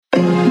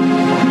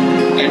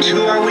And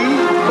who are we?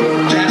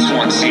 That's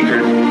one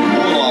secret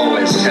we'll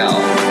always tell.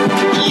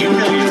 You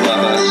know you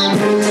love us.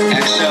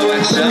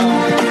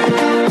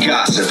 XOXO,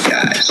 Gossip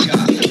Guys.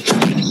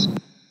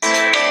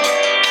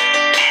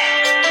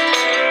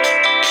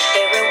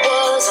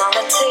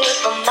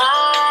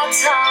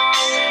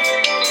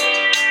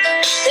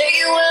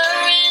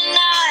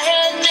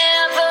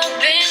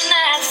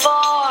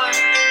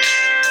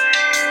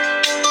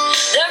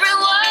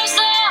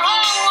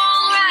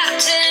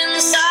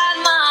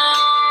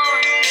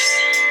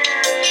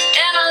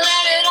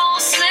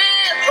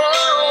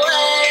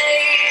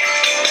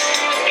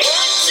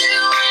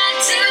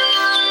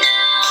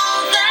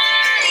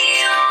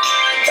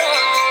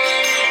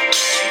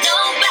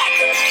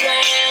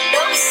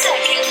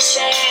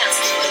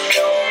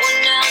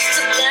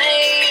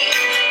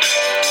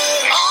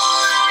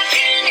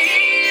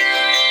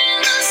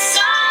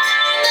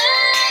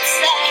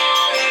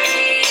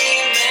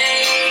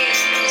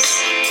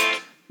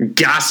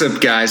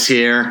 Gossip Guys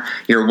here,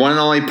 your one and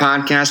only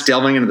podcast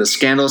delving into the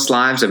scandalous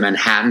lives of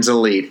Manhattan's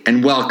elite.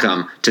 And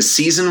welcome to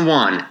Season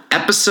 1,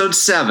 Episode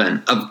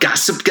 7 of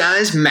Gossip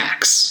Guys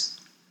Max.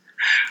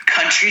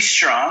 Country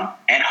strong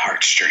and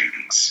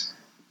heartstrings.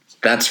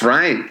 That's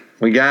right.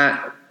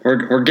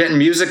 We're getting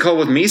musical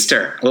with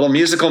Meester. A little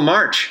musical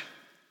march.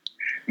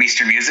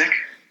 Meester Music?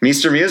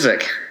 Meester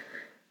Music.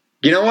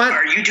 You know what?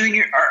 Are you doing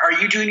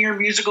your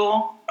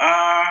musical?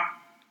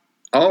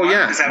 Oh,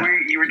 yeah. Is that what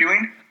you were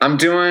doing? I'm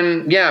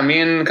doing, me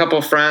and a couple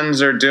of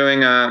friends are doing,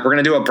 we're going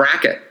to do a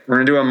bracket. We're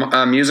going to do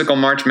a musical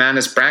March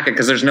Madness bracket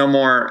because there's no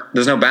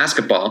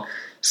basketball.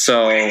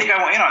 So I think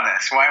I want in on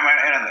this. Why am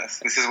I in on this?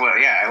 This is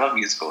I love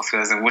musicals. So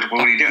what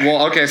are you doing?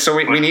 Well, okay, so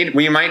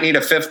we might need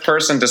a fifth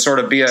person to sort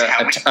of be a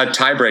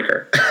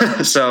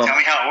tiebreaker. So tell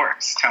me how it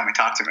works.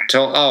 Talk to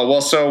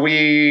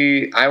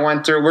me. I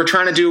went through, we're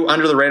trying to do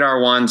under the radar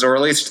ones, or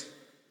at least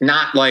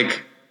not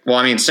like,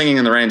 Singing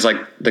in the Rain's like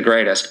the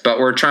greatest, but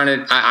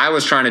I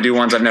was trying to do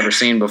ones I've never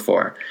seen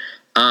before.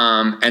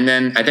 And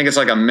then I think it's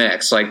like a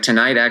mix. Like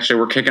tonight, actually,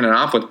 we're kicking it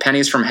off with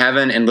Pennies from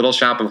Heaven and Little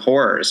Shop of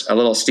Horrors, a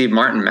little Steve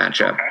Martin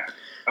matchup.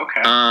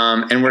 Okay.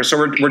 And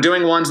we're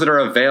doing ones that are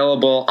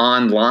available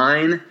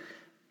online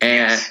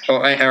and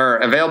or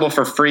available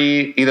for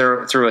free,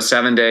 either through a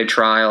 7-day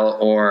trial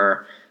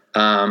or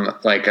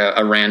like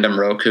a random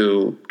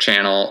Roku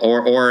channel,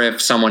 or if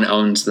someone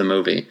owns the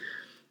movie.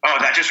 Oh,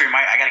 that just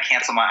reminded me, I got to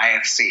cancel my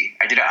IFC.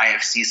 I did an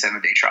IFC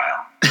 7-day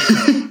trial.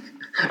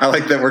 I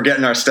like that we're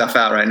getting our stuff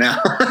out right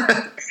now.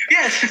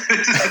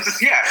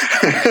 Yeah.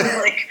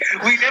 Like,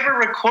 we never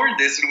record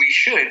this, and we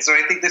should. So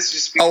I think this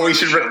is just... we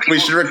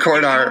should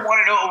record our... People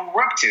want to know what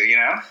we're up to, you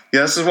know?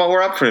 Yeah, this is what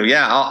we're up to.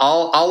 Yeah,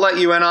 I'll let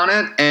you in on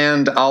it,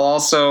 and I'll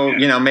also,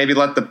 maybe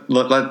let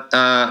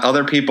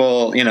other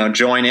people,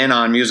 join in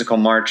on Musical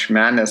March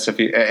Madness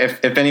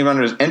if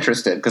anyone is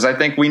interested, because I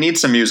think we need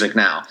some music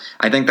now.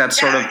 I think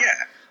that's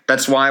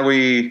that's why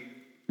we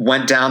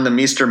went down the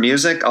Meester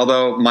Music,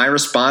 although my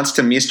response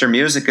to Meester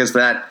Music is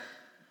that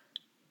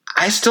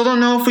I still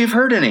don't know if we've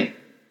heard any.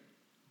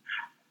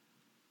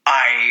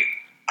 I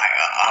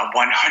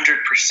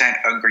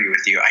 100% agree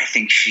with you. I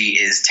think she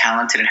is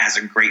talented and has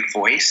a great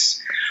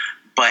voice,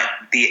 but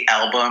the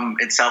album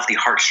itself, the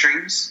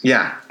heartstrings,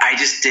 I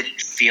just didn't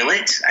feel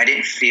it. I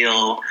didn't see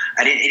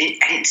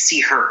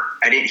her.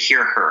 I didn't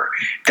hear her.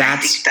 I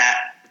think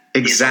that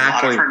exactly is a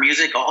lot of her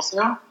music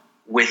also.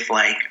 With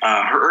like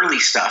her early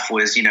stuff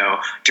was,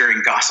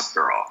 during Gossip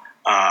Girl,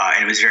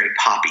 and it was very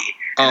poppy.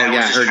 And I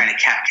was just trying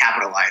to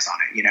capitalize on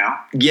it,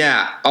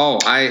 Yeah. Oh,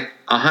 I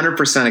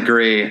 100%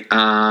 agree.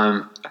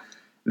 I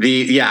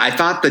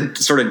thought the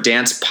sort of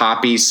dance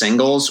poppy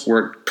singles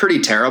were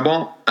pretty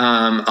terrible.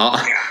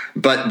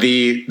 But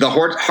the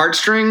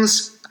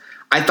heartstrings,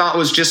 I thought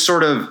was just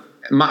sort of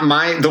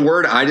the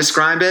word I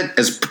describe it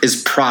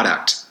is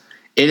product.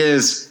 It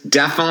is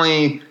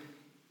definitely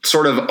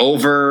sort of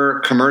over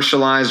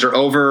commercialized or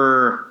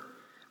over,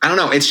 I don't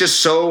know. It's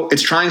just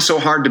it's trying so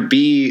hard to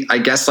be, I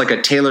guess, like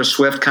a Taylor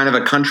Swift kind of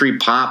a country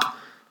pop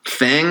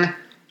thing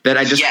that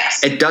I just,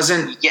 it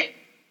doesn't,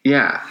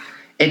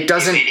 it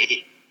doesn't.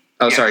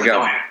 Sorry,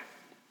 go.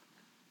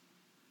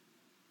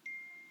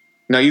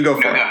 No, you go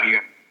for it. No, you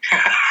go.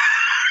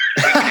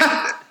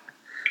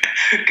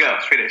 Go,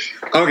 finish.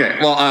 Okay.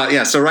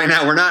 Well, so right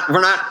now we're not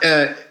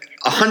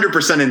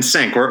 100% in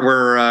sync.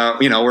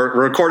 We're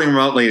recording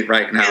remotely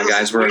right now,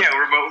 guys. Remotely.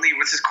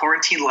 This is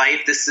quarantine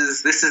life. This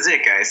is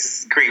it, guys. This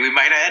is great. We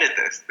might edit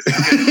this. This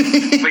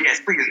is good. But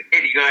yes, please,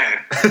 Andy, go ahead.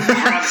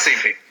 We're on the same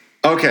page.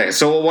 Okay,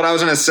 so what I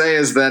was going to say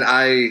is that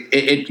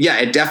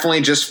it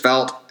definitely just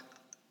felt.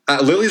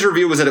 Lily's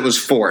review was that it was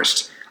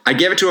forced. I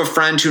gave it to a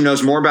friend who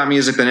knows more about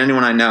music than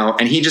anyone I know,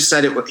 and he just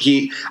said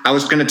I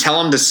was going to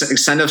tell him to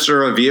send us a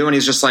review, and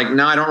he's just like,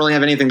 no, I don't really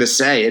have anything to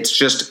say. It's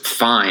just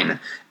fine,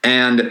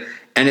 and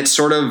it's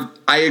sort of,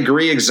 I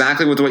agree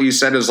exactly with what you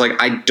said. It was like,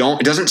 it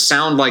doesn't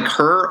sound like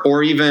her,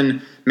 or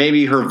even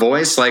maybe her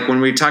voice. Like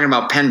when we were talking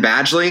about Penn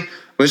Badgley, it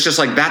was just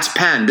like, that's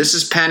Penn. This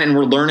is Penn, and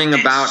we're learning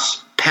about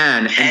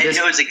Penn. Penn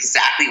knows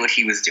exactly what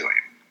he was doing,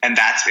 and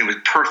it was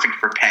perfect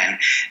for Penn.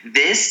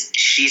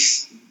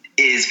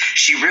 is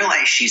she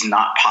realized she's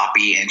not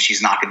poppy and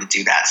she's not going to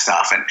do that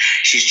stuff, and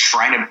she's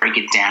trying to break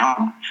it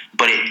down,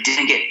 but it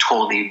didn't get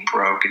totally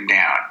broken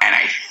down. And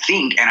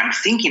I'm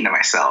thinking to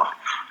myself,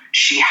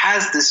 she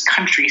has this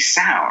country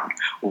sound.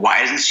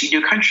 Why doesn't she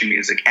do country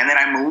music? And then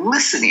I'm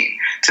listening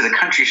to the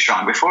Country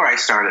Strong before I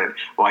started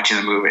watching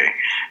the movie.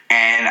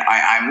 And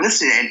I'm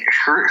listening, and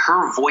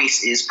her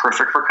voice is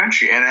perfect for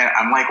country. And then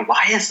I'm like,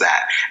 why is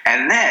that?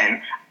 And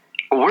then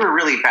we're a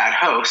really bad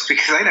hosts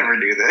because I never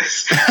knew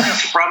this.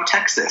 She's from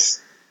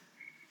Texas.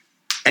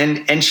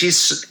 And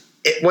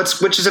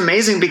which is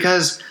amazing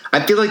because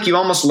I feel like you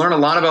almost learn a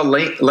lot about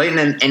Leighton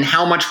and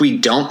how much we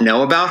don't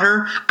know about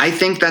her. I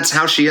think that's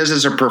how she is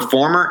as a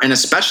performer and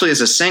especially as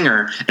a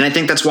singer. And I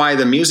think that's why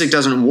the music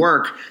doesn't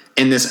work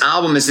in this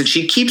album, is that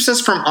she keeps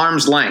us from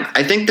arm's length.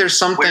 I think there's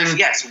something.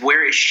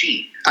 Where is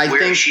she? I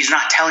think she's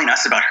not telling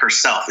us about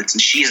herself.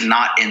 She's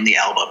not in the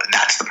album, and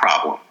that's the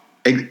problem.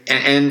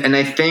 And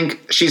I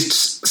think she's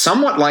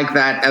somewhat like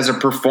that as a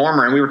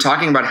performer. And we were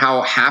talking about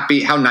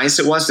how nice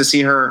it was to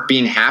see her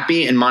being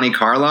happy in Monte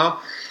Carlo.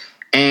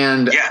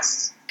 And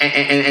yes.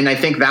 And I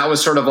think that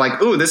was sort of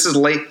like, ooh, this is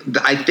late.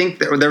 I think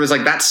there was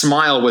like that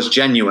smile was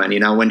genuine,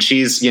 when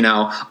she's,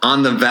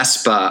 on the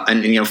Vespa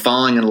and,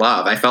 falling in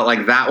love. I felt like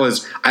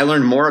I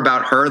learned more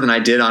about her than I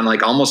did on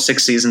like almost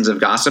 6 seasons of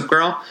Gossip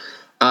Girl.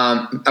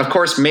 Of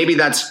course, maybe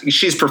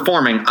she's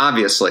performing,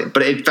 obviously,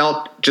 but it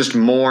felt just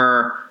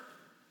more.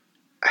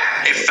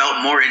 It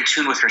felt more in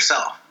tune with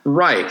herself.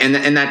 Right.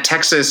 And that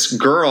Texas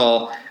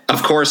girl,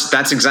 of course,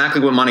 that's exactly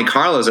what Monte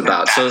Carlo is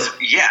about.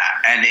 Yeah.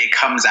 And it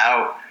comes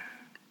out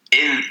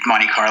in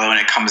Monte Carlo and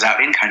it comes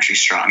out in Country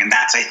Strong. And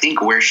that's, I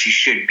think, where she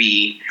should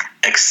be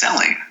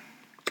excelling.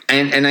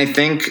 And I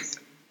think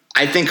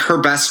her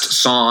best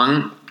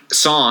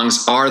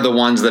songs are the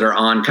ones that are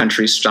on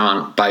Country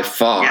Strong by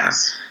far.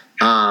 Yes.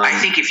 I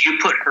think if you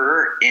put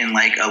her in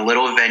like a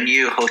little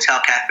venue,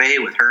 hotel cafe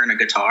with her and a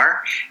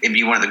guitar, it'd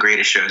be one of the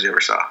greatest shows you ever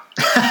saw.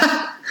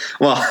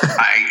 Well,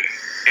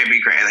 it'd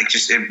be great.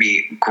 It'd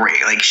be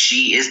great. Like,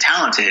 she is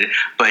talented,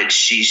 but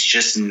she's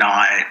just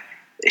not.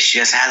 She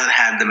just hasn't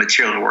had the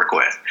material to work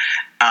with.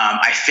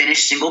 I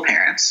finished Single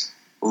Parents,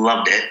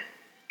 loved it.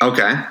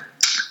 Okay.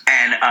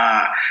 And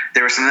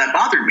there was something that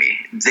bothered me.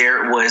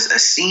 There was a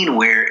scene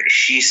where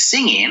she's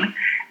singing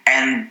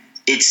and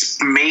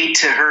it's made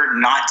to her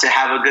not to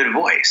have a good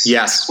voice.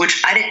 Yes.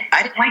 Which I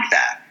didn't like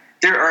that.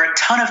 There are a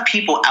ton of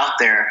people out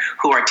there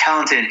who are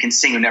talented and can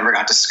sing who never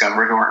got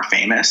discovered, who aren't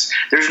famous.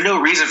 There's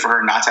no reason for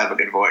her not to have a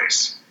good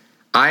voice.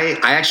 I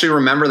actually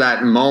remember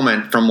that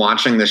moment from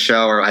watching the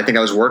show, or I think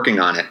I was working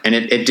on it. And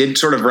it did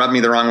sort of rub me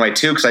the wrong way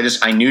too, because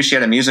I knew she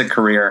had a music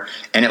career,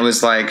 and it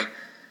was like,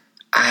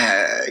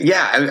 I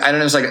don't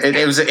know. It was like,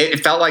 it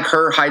felt like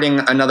her hiding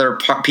another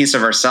piece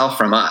of herself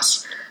from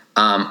us.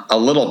 A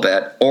little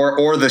bit,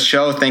 or the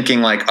show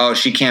thinking like, oh,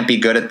 she can't be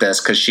good at this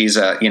because she's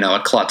a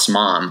klutz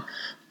mom.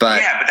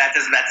 But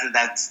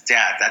that's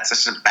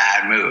just a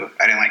bad move.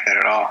 I didn't like that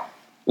at all.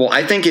 Well,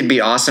 I think it'd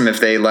be awesome if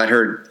they let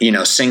her,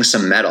 sing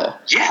some metal.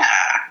 Yeah.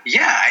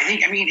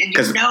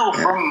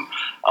 From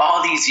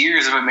all these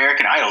years of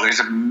American Idol,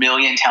 there's a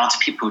million talented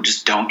people who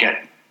just don't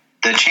get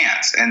the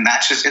chance, and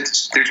that's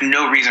just there's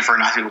no reason for her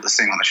not to be able to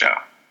sing on the show.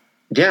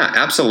 Yeah,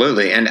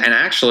 absolutely. And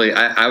actually,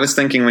 I was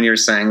thinking when you were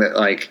saying that,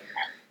 like,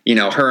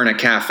 her in a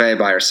cafe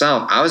by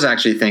herself, I was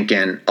actually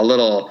thinking a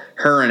little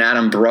her and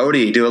Adam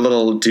Brody do a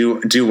little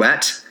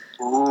duet.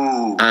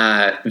 Ooh.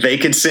 They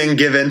could sing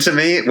Give In To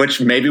Me,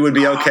 which maybe would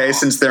be okay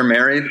since they're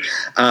married.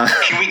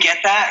 Can we get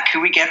that?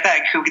 Could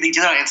they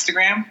do that on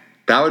Instagram?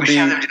 That would we should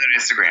have them do that on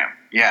Instagram.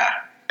 Yeah.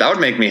 That would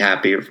make me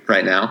happy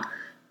right now.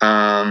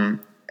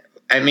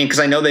 Because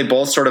I know they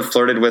both sort of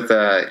flirted with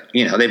a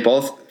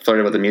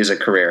music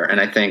career. And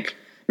I think,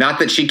 not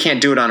that she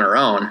can't do it on her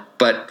own,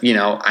 but,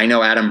 I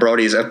know Adam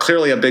Brody is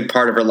clearly a big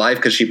part of her life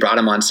because she brought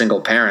him on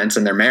Single Parents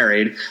and they're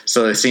married.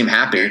 So they seem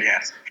happy.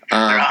 Yes. They're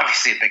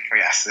obviously a big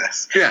yes.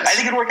 Yes. I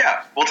think it'd work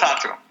out. We'll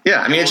talk to them.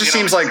 Yeah. It just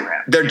seems like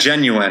they're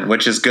genuine,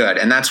 which is good.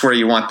 And that's where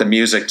you want the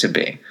music to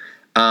be.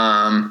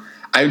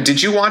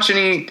 Did you watch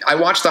I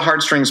watched the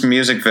Heartstrings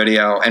music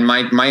video, and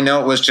my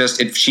note was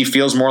just, she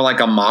feels more like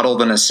a model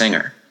than a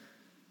singer.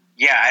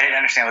 Yeah. I didn't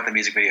understand what the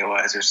music video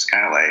was. It was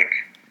kind of like,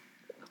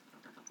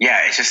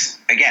 it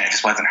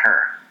just wasn't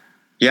her.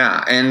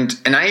 Yeah. And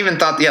I even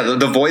thought,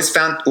 the voice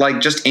found like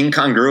just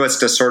incongruous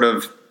to sort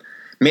of,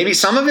 maybe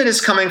some of it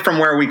is coming from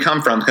where we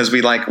come from, because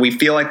we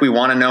feel like we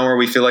want to know her.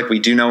 We feel like we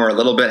do know her a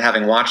little bit,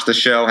 having watched the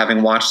show,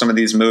 having watched some of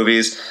ththese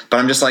movies. But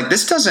I'm just like,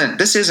 this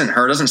isn't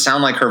her. It doesn't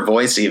sound like her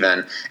voice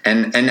even.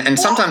 And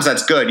sometimes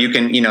that's good. You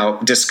can,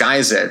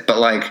 disguise it. But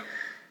like,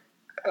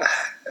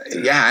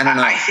 I don't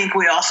know. I think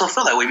we also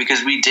feel that way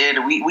because we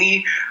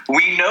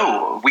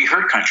know we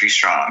heard Country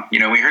Strong.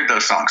 We heard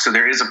those songs. So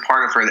there is a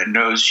part of her that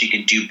knows she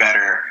can do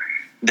better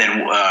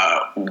than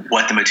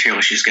what the material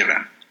she's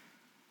given.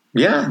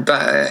 Yeah,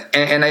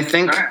 and I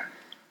think,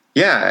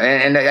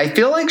 and I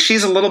feel like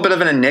she's a little bit of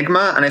an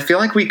enigma, and I feel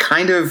like we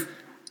kind of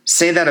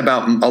say that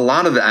about a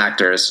lot of the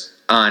actors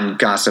on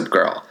Gossip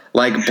Girl.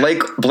 Like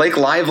Blake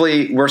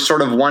Lively, we're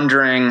sort of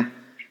wondering,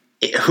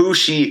 who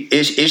she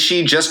is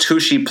she just who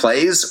she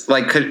plays,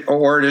 like,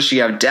 or does she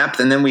have depth?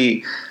 And then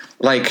we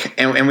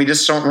and we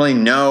just don't really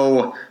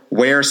know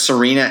where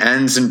Serena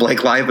ends and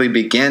Blake Lively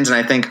begins. And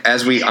I think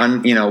as we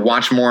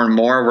watch more and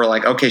more, we're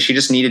like, okay, she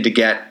just needed to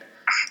get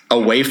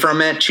away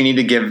from it. She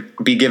needed to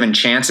be given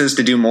chances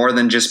to do more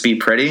than just be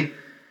pretty.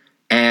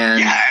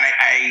 And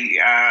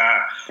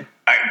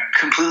I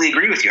completely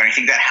agree with you. And I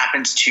think that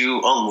happens to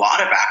a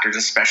lot of actors,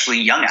 especially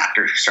young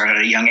actors who start at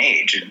a young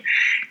age. And,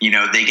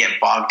 they get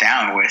bogged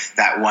down with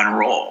that one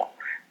role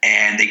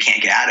and they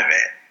can't get out of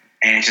it.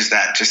 And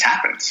that just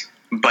happens.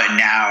 But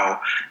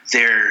now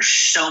there's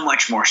so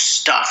much more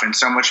stuff and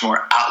so much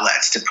more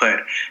outlets to put,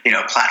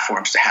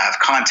 platforms to have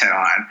content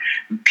on.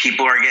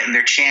 People are getting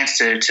their chance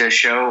to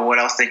show what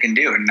else they can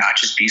do and not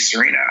just be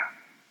Serena.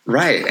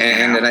 Right.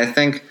 And I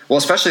think, well,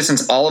 especially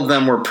since all of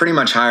them were pretty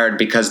much hired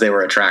because they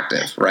were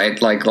attractive, right?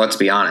 Like, let's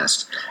be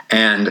honest.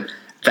 And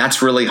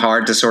that's really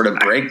hard to sort of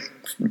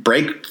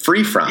break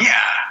free from. Yeah.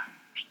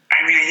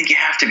 I mean, I think you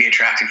have to be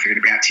attractive if you're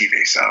going to be on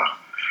TV. So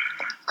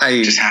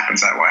it just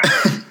happens that way.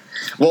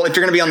 Well, if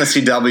you're going to be on the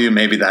CW,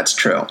 maybe that's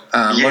true.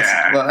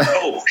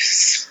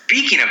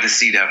 Speaking of the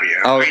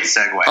CW, great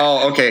segue.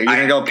 Oh, okay. You're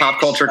going to go pop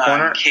culture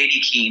corner?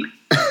 Katie Keene.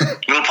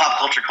 Little pop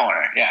culture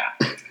corner, yeah.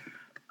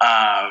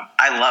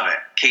 I love it.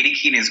 Katie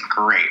Keene is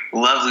great.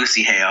 Love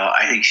Lucy Hale.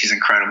 I think she's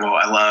incredible.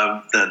 I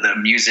love the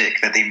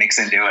music that they mix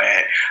into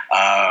it.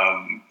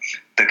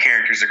 The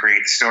characters are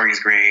great. The story is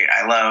great.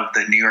 I love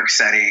the New York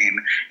setting.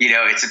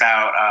 It's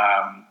about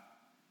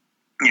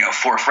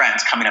four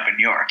friends coming up in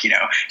New York.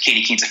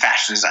 Katie Keene's a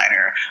fashion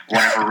designer.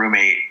 One of her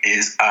roommate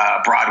is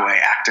a Broadway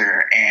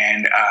actor,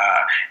 and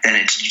then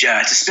it's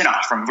a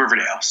spinoff from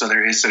Riverdale. So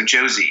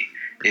Josie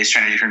is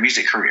trying to do her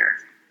music career.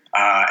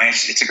 And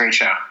it's a great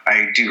show.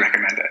 I do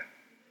recommend it.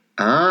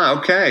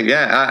 Okay,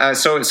 yeah.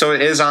 So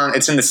it is on.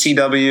 It's in the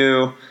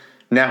CW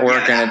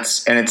network, and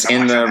it's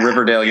in the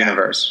Riverdale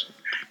universe.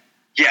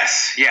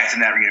 Yes, it's in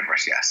that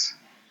universe. Yes.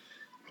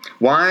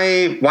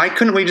 Why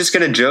couldn't we just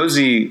get a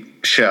Josie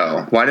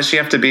show? Why does she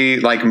have to be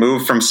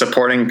move from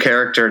supporting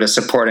character to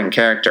supporting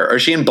character? Or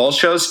is she in both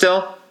shows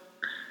still?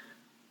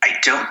 I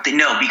don't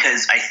think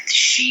because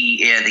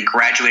they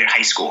graduated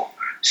high school.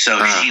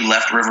 So she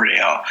left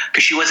Riverdale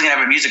because she wasn't going to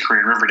have a music career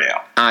in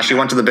Riverdale. She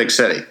went to the big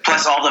city.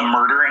 Plus all the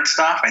murder and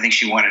stuff. I think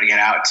she wanted to get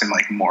out to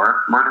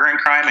more murder and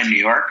crime in New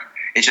York.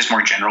 It's just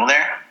more general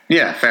there.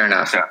 Yeah, fair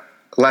enough. So,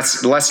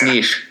 less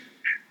niche.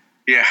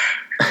 Yeah.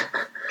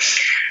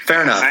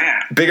 Fair enough. So,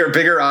 yeah.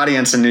 Bigger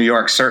audience in New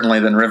York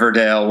certainly than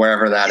Riverdale,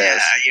 wherever that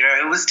is.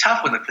 Yeah, it was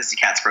tough when the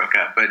Pussycats broke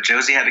up, but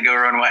Josie had to go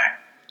her own way.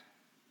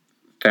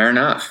 Fair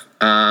enough.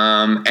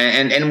 And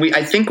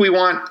I think we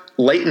want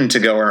Leighton to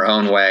go her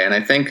own way, and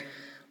I think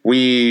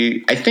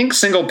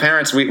Single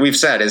Parents, we've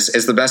said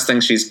is the best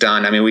thing she's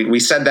done. I mean, we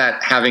said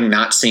that having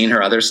not seen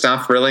her other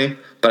stuff really,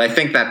 but I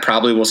think that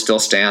probably will still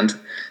stand.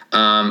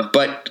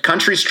 But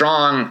Country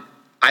Strong,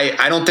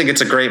 I don't think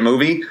it's a great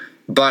movie,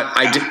 but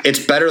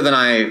it's better than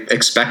I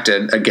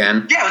expected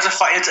again. Yeah,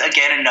 it's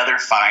again another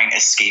fine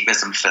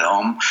escapism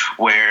film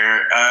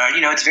where,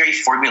 it's very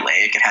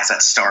formulaic. It has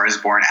that Star is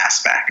Born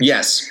aspect.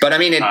 Yes, but I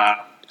mean, it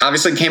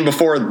obviously came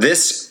before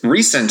this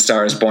recent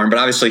Star is Born, but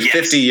obviously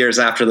 50 years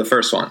after the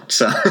first one.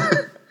 So, and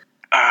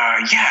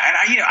I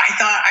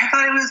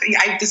thought it was.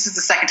 This is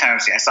the second time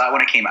I've seen it. I saw it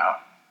when it came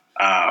out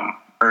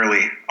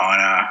early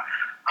on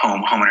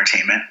home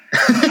entertainment.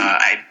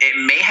 It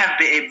may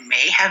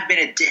have been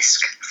a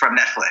disc from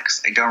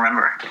Netflix. I don't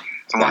remember.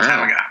 It's a long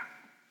time ago.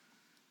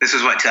 This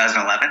was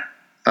 2011.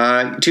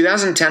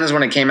 2010 is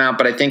when it came out,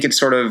 but I think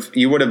it's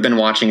you would have been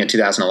watching it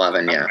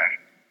 2011. Yeah. Okay.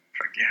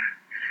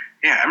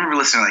 Yeah, I remember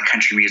listening to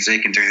country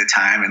music and during the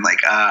time, and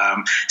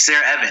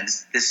Sarah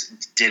Evans. This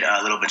did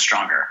a little bit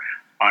stronger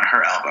on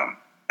her album,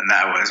 and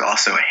that was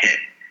also a hit.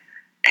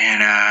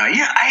 And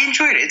I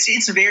enjoyed it. It's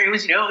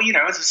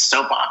a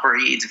soap opera.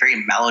 It's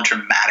very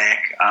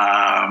melodramatic.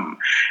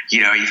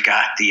 You've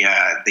got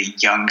the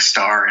young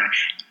star and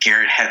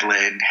Garrett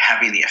Hedlund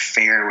having the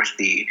affair with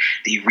the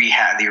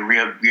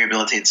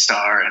rehabilitated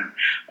star, and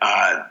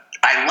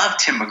I love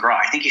Tim McGraw.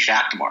 I think he should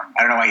act more.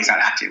 I don't know why he's not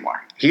acting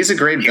more. He's a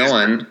great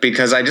villain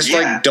because I just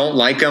don't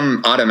like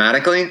him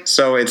automatically,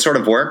 so it sort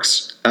of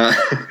works.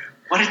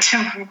 What did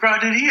Tim McGraw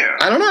do to you?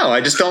 I don't know.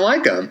 I just don't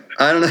like him.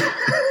 I don't know.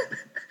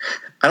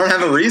 I don't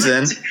have a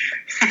reason.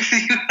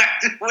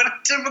 What did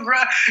Tim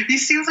McGraw? He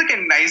seems like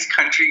a nice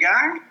country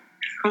guy.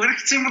 What did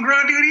Tim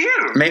McGraw do to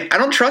you? I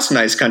don't trust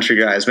nice country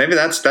guys. Maybe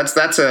that's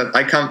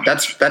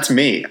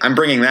me. I'm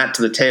bringing that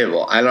to the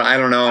table. I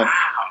don't know. Wow.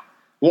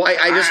 Well,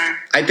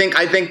 I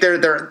think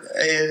there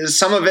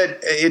some of it.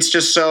 It's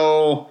just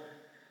so.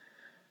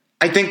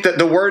 I think that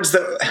the words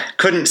that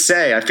couldn't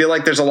say. I feel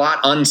like there's a lot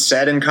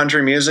unsaid in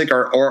country music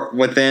or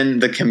within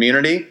the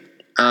community.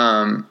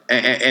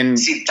 And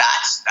see,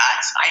 that's.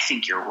 I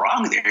think you're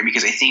wrong there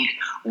because I think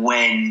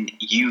when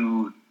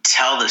you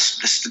tell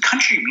the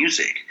country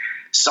music,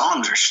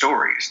 songs are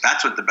stories.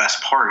 That's what the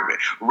best part of it.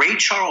 Ray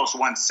Charles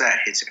once said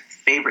his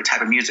favorite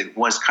type of music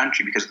was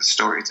country because of the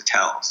stories it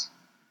tells.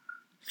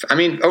 I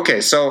mean,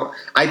 okay, so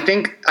I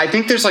think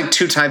there's like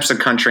two types of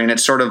country, and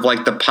it's sort of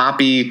like the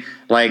poppy,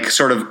 like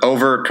sort of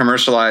over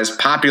commercialized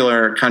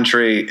popular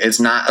country is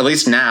not, at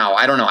least now.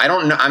 I don't know.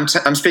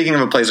 I'm speaking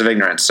of a place of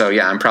ignorance, so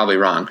yeah, I'm probably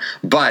wrong.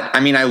 But I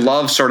mean, I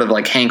love sort of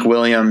like Hank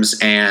Williams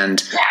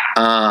and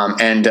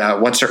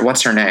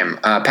what's her name,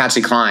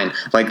 Patsy Cline.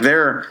 Like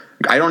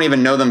I don't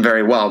even know them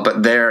very well,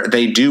 but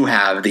they do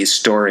have these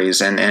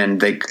stories, and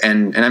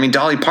I mean,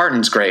 Dolly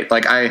Parton's great.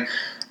 Like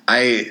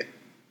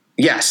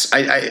Yes,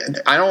 I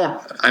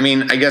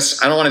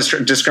guess I don't want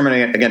to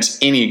discriminate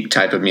against any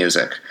type of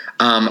music.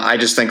 I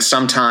just think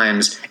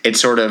sometimes it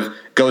sort of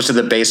goes to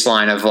the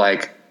baseline of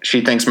like,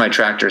 she thinks my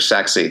tractor's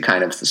sexy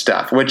kind of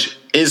stuff, which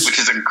is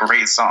a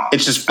great song.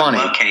 It's just funny.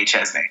 I love Kenny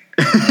Chesney.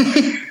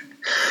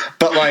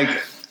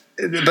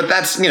 But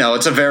that's,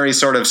 it's a very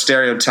sort of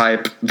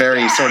stereotype,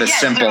 very sort of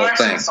simple there are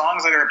thing. Some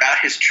songs that are about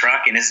his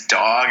truck and his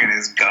dog and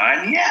his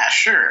gun. Yeah,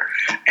 sure.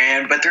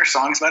 But there are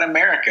songs about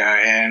America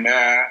and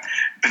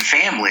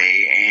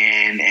family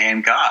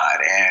and God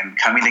and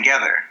coming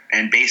together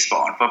and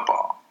baseball and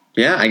football.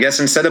 Yeah, I guess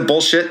instead of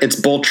bullshit, it's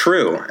bull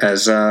true,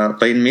 as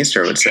Leighton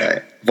Meester would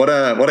say. What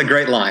a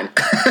great line.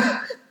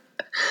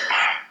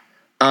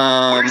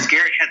 Where's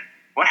Garrett?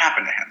 What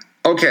happened to him?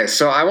 Okay,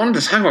 so I wanted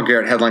to talk about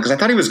Garrett Hedlund because I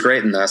thought he was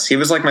great in this. He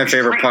was like my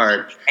favorite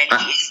part.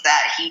 And he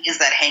is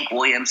that Hank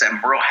Williams and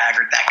Merle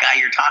Haggard, that guy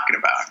you're talking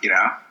about,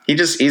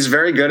 He's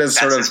very good as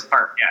That's his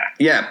part,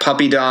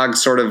 puppy dog,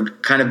 sort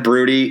of kind of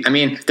broody. I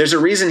mean, there's a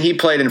reason he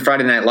played in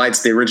Friday Night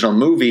Lights, the original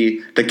movie,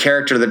 the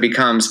character that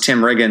becomes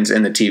Tim Riggins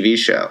in the TV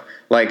show.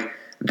 Like,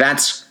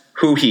 that's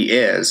who he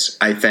is,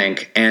 I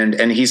think. And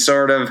he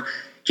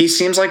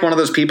seems like one of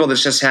those people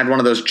that's just had one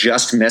of those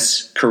just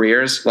miss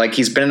careers. Like,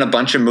 he's been in a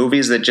bunch of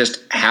movies that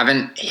just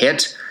haven't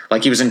hit.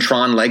 Like, he was in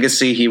Tron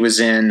Legacy. He was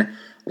in,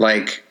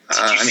 like...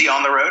 Did you see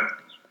On the Road?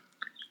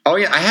 Oh,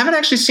 yeah. I haven't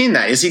actually seen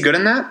that. Is he good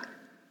in that?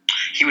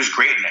 He was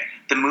great in it.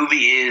 The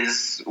movie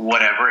is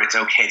whatever. It's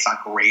okay. It's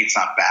not great. It's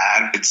not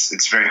bad.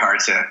 It's very hard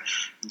to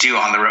do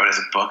On the Road as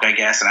a book, I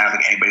guess, and I don't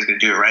think anybody's going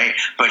to do it right.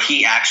 But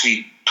he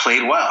actually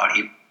played well.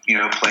 He,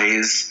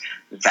 plays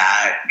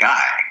that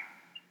guy.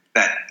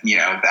 That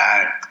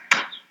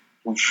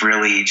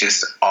really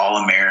just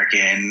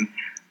all-American,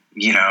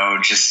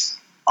 just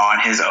on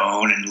his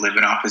own and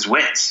living off his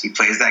wits. He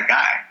plays that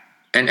guy.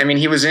 And I mean,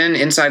 he was in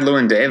Inside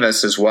Llewyn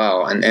Davis as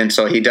well. And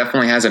so he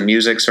definitely has a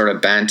music sort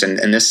of bent.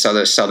 And this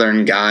other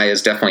Southern guy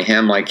is definitely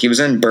him. Like, he was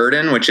in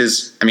Burden, which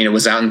is, I mean, it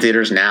was out in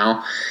theaters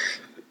now.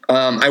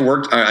 I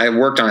worked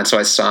on it, so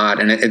I saw it.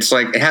 And it's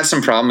like, it has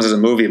some problems as a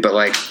movie, but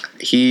like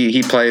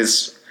he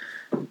plays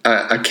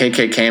a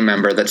KKK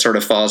member that sort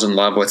of falls in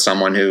love with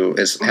someone who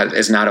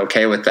is not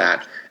okay with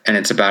that. And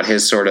it's about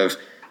his sort of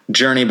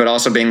journey, but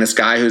also being this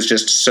guy who's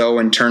just so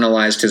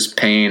internalized his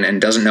pain and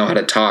doesn't know how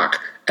to talk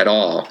at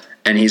all.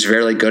 And he's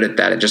really good at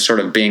that, at just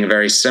sort of being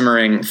very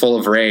simmering, full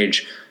of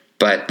rage,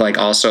 but like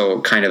also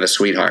kind of a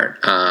sweetheart.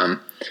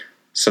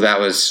 So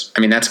that's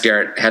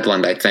Garrett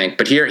Hedlund, I think.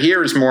 But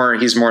he's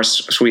more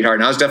sweetheart.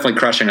 And I was definitely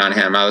crushing on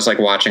him. I was like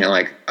watching it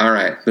like, all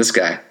right, this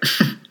guy.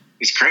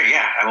 He's great.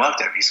 Yeah, I loved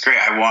him. He's great.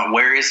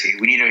 Where is he?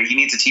 He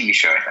needs a TV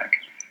show, I think.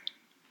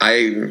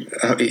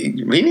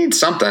 We need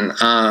something.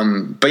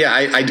 But yeah,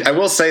 I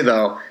will say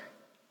though,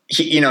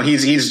 he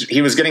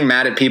was getting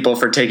mad at people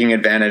for taking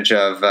advantage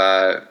of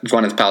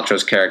Gwyneth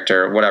Paltrow's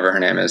character, whatever her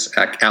name is,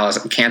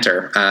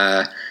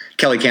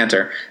 Kelly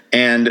Cantor.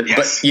 And,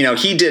 yes. But,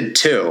 he did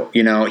too,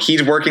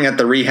 he's working at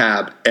the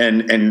rehab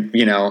and,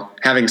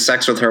 having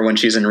sex with her when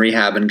she's in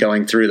rehab and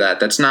going through that.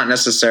 That's not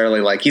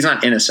necessarily like, he's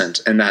not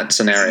innocent in that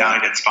scenario. He's not a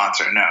good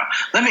sponsor. No.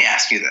 Let me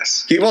ask you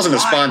this. He wasn't a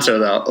sponsor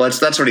though.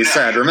 That's what he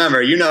said.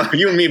 Remember, you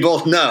and me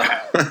both know.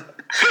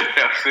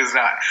 No, he's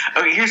not.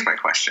 Okay. Here's my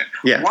question.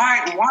 Yeah.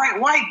 Why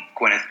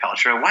Gwyneth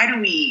Paltrow? Why do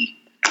we,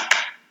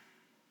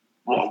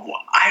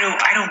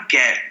 I don't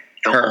get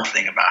the whole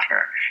thing about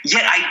her.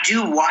 Yet I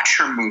do watch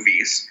her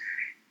movies.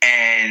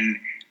 And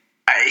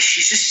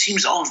she just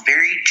seems all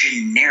very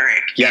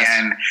generic. Yes.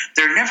 And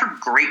they're never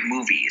great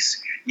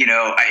movies.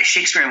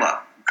 Shakespeare in Love,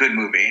 good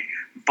movie.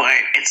 But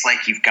it's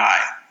like you've got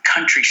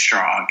Country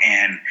Strong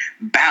and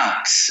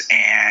Bounce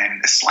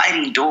and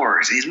Sliding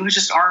Doors. These movies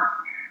just aren't,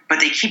 but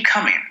they keep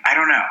coming. I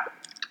don't know.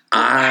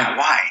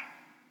 Why?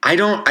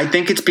 I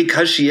think it's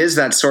because she is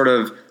that sort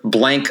of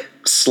blank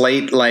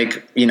slate,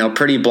 like,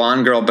 pretty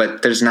blonde girl,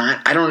 but there's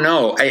not, I don't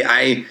know.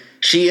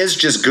 She is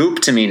just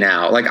goop to me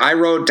now. Like, I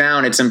wrote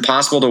down, it's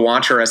impossible to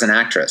watch her as an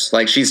actress.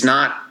 Like, she's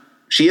no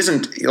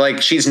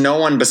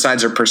one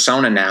besides her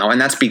persona now. And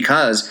that's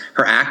because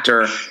her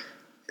actor,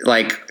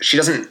 like,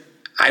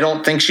 I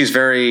don't think she's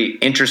very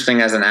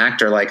interesting as an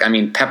actor. Like, I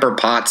mean, Pepper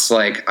Potts,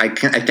 like, I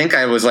think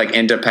I was like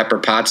into Pepper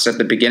Potts at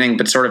the beginning,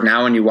 but sort of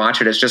now when you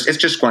watch it, it's just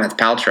Gwyneth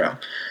Paltrow.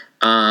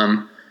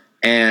 And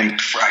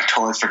I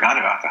totally forgot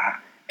about that.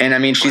 And I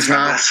mean, she's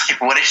not.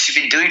 What has she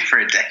been doing for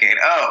a decade?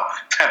 Oh,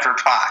 Pepper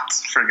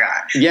Potts.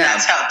 Forgot. Yeah,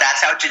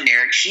 that's how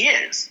generic she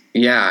is.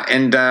 Yeah,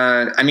 and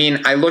I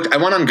mean, I went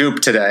on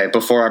Goop today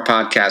before our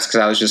podcast because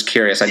I was just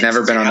curious. I'd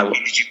never been on the.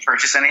 Did you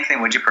purchase anything?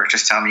 What'd you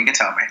purchase? Tell me. You can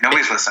tell me.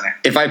 Nobody's listening.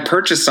 If I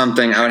purchased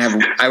something, I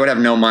would have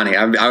no money.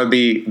 I would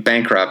be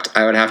bankrupt.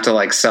 I would have to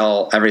like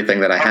sell everything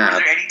that I have. Were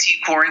there any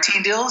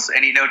quarantine deals?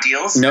 No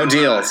deals? No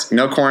deals.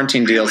 No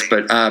quarantine deals.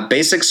 But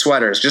basic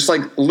sweaters, just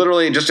like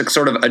literally just a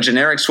sort of a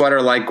generic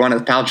sweater like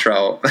Gwyneth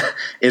Paltrow,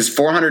 is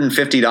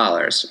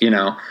 $450. You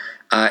know.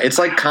 It's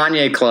like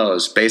Kanye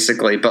clothes,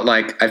 basically, but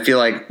like I feel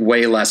like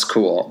way less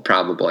cool,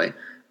 probably. Who's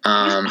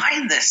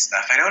buying this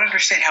stuff? I don't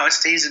understand how it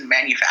stays in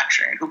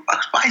manufacturing. Who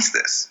buys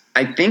this?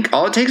 I think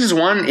all it takes is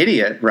one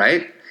idiot,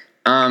 right?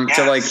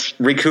 To like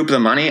recoup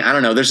the money. I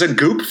don't know. There's a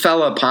Goop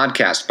Fella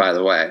podcast, by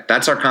the way.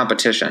 That's our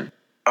competition.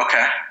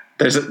 Okay.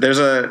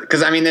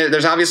 Because I mean,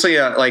 there's obviously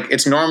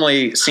it's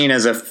normally seen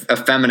as a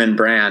feminine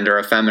brand or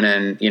a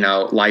feminine,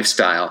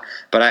 lifestyle.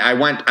 But I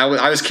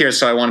was curious,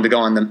 so I wanted to go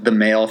on the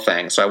male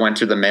thing. So I went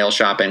through the male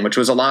shopping, which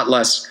was a lot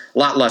less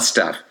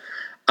stuff.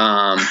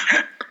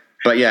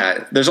 But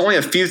yeah, there's only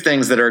a few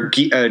things that are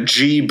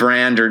G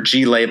brand or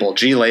G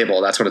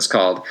label. That's what it's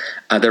called.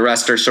 The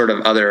rest are sort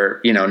of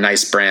other,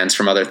 nice brands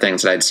from other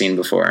things that I'd seen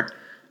before.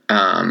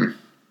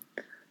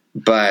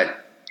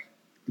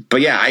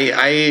 But yeah,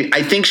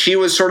 I think she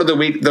was sort of the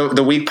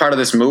weak part of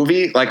this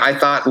movie. Like I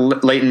thought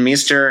Leighton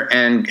Meester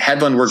and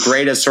Headland were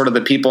great as sort of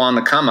the people on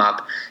the come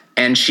up.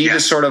 And she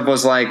just sort of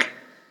was like,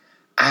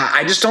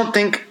 I just don't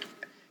think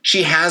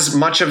she has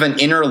much of an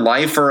inner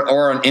life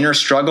or an inner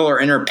struggle or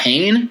inner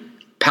pain.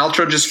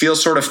 Paltrow just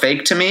feels sort of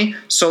fake to me.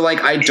 So like,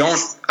 I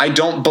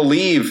don't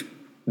believe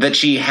that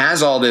she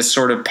has all this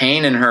sort of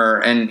pain in her.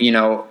 And,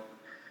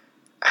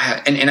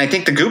 and I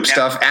think the Goop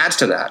stuff adds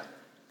to that.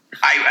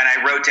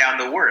 I wrote down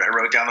the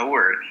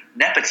word.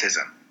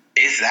 Nepotism.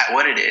 Is that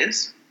what it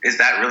is? Is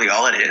that really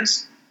all it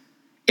is?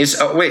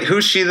 Wait,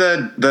 who's she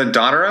the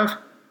daughter of?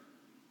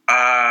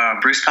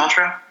 Bruce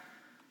Paltrow.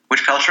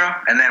 Which Paltrow?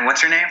 And then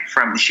what's her name?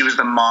 She was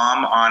the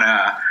mom on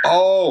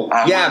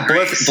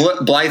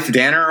Blythe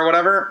Danner or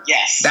whatever.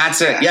 Yes,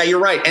 that's it. Yeah, you're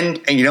right. And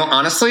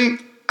honestly,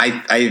 I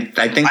think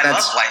I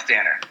love Blythe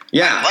Danner.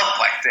 Yeah, I love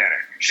Blythe Danner.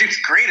 She's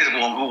great as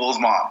Will's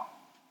mom.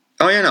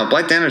 Oh yeah, no,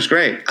 Blythe Danner's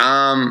great.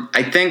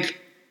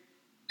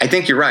 I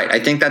think you're right. I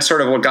think that's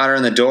sort of what got her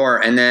in the door.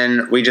 And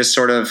then we just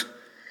sort of,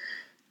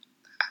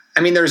 I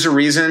mean, there's a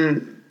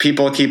reason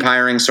people keep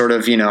hiring sort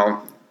of,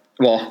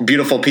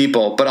 beautiful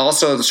people, but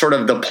also sort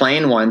of the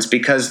plain ones,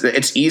 because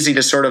it's easy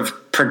to sort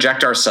of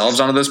project ourselves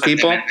onto those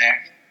people.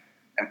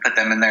 Put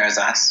them in there as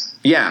us.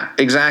 Yeah,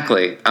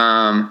 exactly.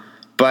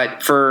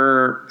 But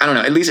I don't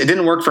know, at least it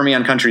didn't work for me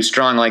on Country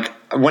Strong. Like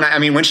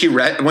when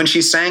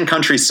she sang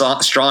Country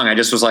Strong, I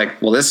just was like,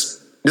 well,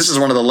 this is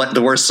one of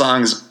the worst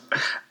songs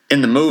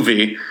in the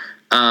movie. She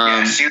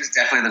was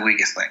definitely the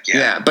weakest link.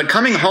 Yeah, but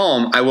Coming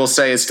Home, I will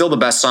say, is still the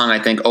best song, I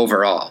think,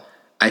 overall.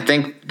 I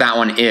think that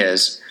one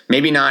is.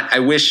 Maybe not. I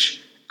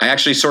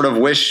actually sort of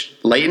wish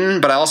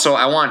Leighton, but I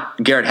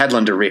want Garrett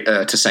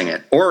Hedlund to sing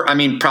it. Or, I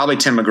mean, probably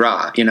Tim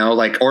McGraw,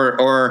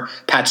 or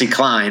Patsy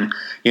Cline,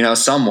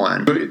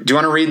 someone. Do you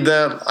want to read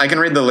I can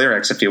read the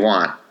lyrics if you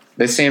want.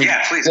 They seem.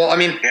 Yeah, please. Well, I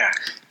mean,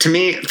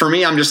 for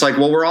me, I'm just like,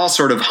 well, we're all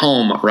sort of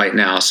home right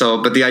now.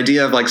 So, but the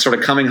idea of like sort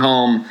of coming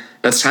home,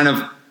 that's kind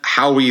of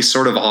how we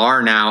sort of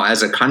are now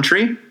as a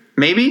country.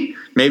 Maybe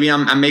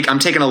I'm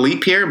taking a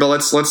leap here, but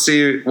let's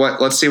see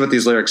what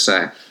these lyrics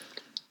say.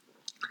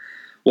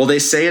 Well, they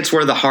say it's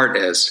where the heart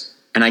is,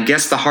 and I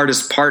guess the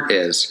hardest part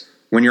is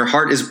when your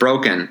heart is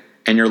broken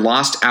and you're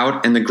lost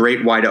out in the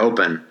great wide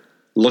open,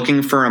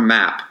 looking for a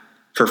map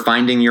for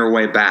finding your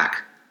way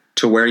back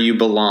to where you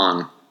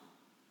belong.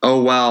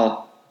 Oh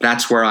well,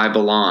 that's where I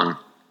belong.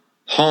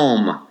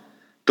 Home.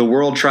 The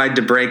world tried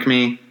to break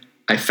me.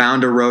 I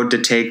found a road to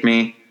take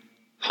me.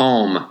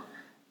 Home.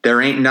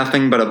 There ain't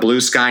nothing but a blue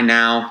sky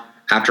now.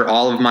 After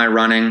all of my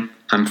running,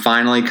 I'm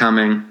finally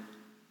coming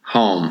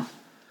home.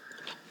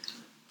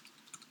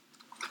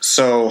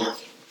 So,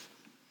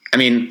 I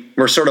mean,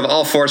 we're sort of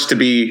all forced to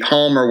be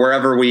home or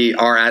wherever we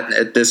are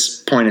at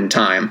this point in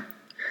time.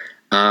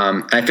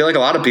 I feel like a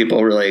lot of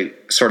people really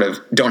sort of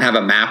don't have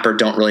a map or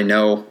don't really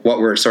know what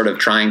we're sort of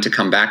trying to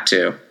come back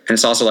to. And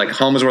it's also like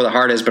home is where the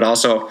heart is, but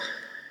also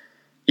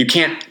you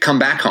can't come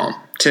back home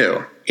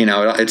too.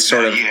 It's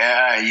sort of.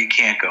 Yeah, you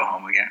can't go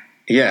home again.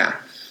 Yeah.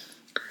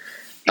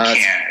 You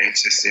can't.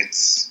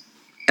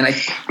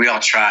 We all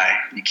try.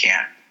 You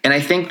can't. And I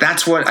think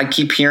that's what I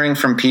keep hearing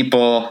from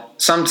people.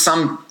 Some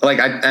like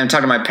I'm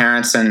talking to my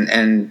parents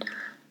and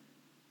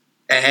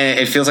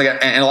it feels like,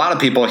 and a lot of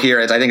people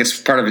here, I think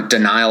it's part of a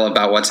denial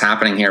about what's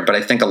happening here. But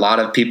I think a lot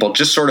of people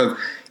just sort of,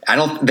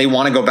 they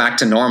want to go back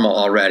to normal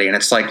already. And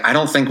it's like, I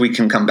don't think we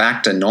can come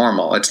back to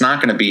normal. It's not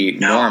going to be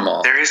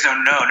normal. There is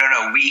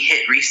no. We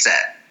hit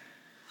reset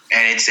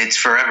and it's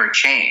forever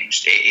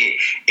changed.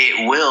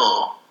 It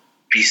will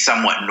be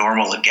somewhat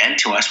normal again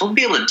to us. We'll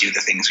be able to do the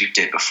things we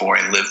did before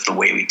and live the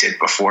way we did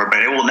before,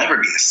 but it will never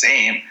be the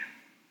same.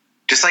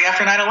 Just like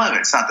after 9/11,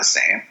 it's not the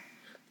same.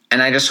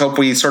 And I just hope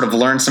we sort of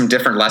learn some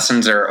different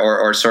lessons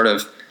or sort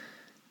of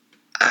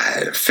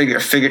figure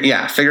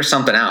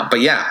something out.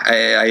 But yeah,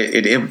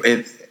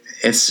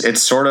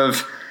 it's sort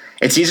of,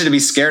 it's easy to be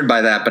scared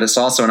by that, but it's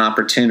also an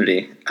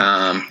opportunity.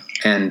 But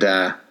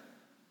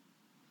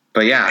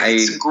yeah,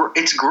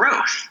 it's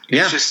growth.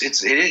 Yeah.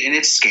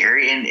 It's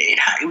scary, and it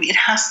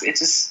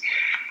just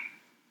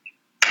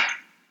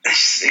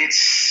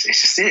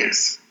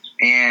is.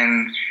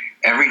 And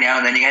every now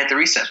and then you hit the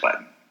reset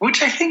button,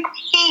 which I think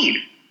we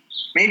need.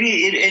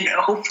 Maybe and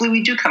hopefully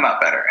we do come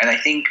out better. And I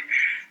think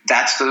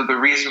that's the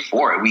reason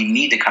for it. We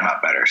need to come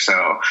out better.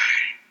 So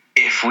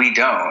if we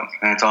don't,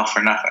 then it's all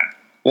for nothing.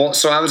 Well,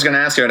 so I was going to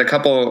ask you, I had a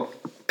couple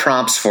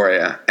prompts for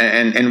you.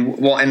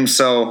 And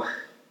so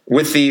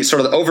with the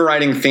sort of the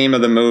overriding theme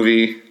of the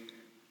movie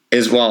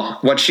is, well,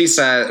 what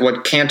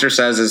Cantor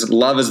says is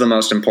love is the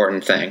most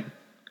important thing.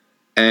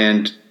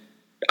 And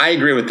I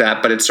agree with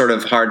that, but it's sort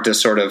of hard to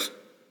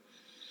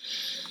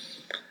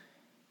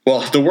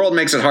the world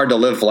makes it hard to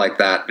live like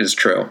that is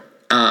true.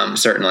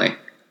 Certainly.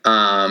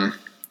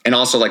 And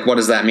also, like, what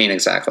does that mean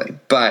exactly?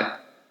 But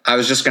I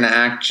was just going to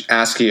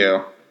ask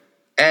you,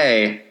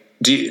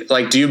 do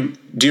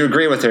you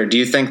agree with her? Do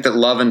you think that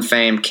love and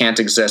fame can't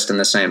exist in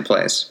the same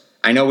place?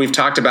 I know we've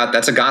talked about,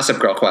 that's a Gossip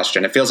Girl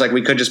question. It feels like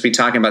we could just be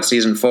talking about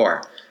season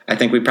 4. I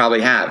think we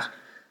probably have.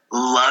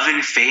 Love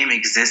and fame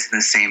exist in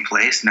the same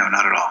place? No,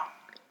 not at all.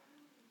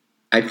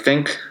 I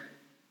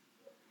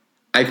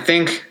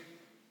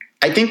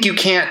think you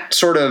can't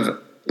sort of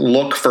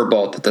look for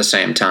both at the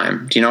same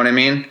time. Do you know what I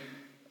mean?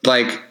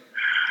 Like,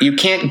 you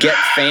can't get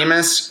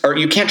famous, or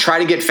you can't try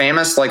to get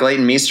famous like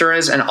Leighton Meester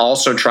is and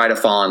also try to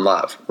fall in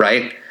love,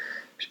 right?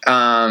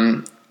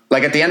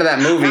 Like at the end of that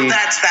movie. Well, I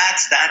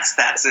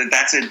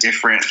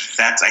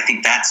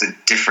think that's a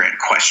different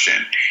question.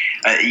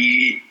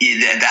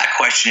 That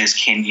question is,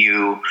 can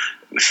you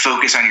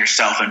focus on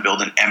yourself and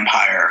build an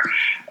empire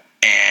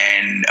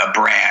and a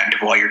brand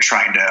while you're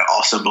trying to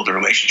also build a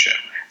relationship?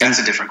 That's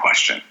a different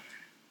question.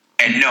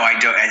 And no, I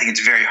don't. I think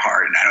it's very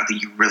hard, and I don't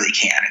think you really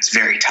can. It's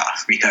very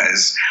tough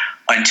because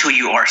until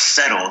you are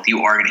settled,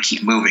 you are going to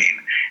keep moving,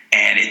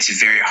 and it's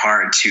very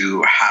hard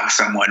to have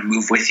someone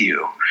move with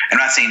you. I'm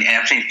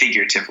saying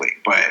figuratively,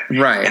 but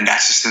right. And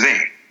that's just the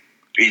thing.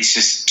 It's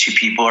just two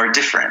people are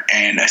different,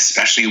 and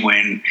especially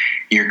when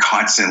you're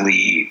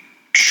constantly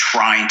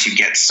trying to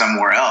get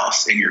somewhere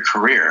else in your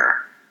career.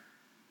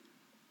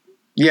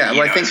 Yeah,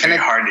 well, I think it's very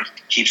hard to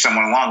keep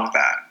someone along with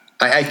that.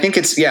 I think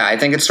it's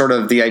sort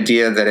of the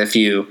idea that if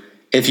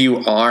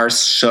you are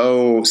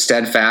so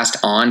steadfast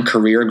on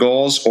career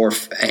goals, or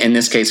in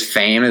this case,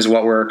 fame is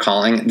what we're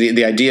calling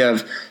the idea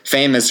of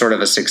fame is sort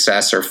of a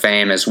success, or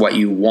fame is what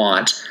you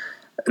want.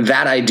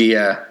 That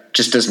idea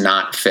just does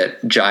not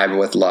jibe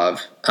with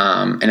love.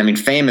 And I mean,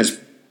 fame is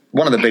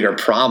one of the bigger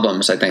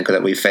problems I think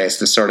that we face,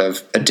 the sort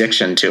of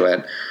addiction to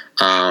it.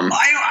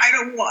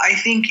 I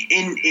think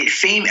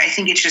fame, I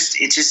think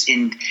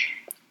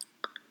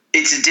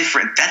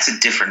that's a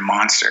different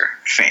monster,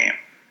 fame.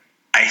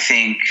 I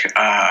think,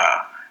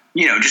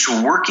 just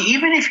working,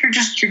 even if you're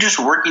just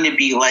working to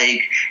be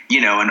like,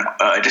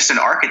 just an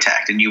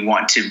architect, and you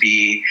want to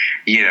be,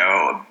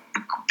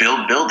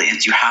 build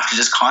buildings, you have to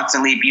just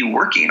constantly be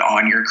working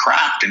on your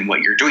craft and what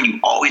you're doing. You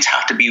always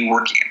have to be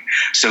working.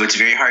 So it's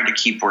very hard to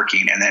keep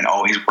working and then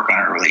always work on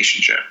a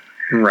relationship.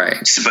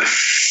 Right. So, but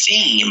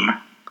fame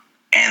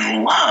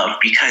and love,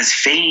 because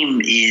fame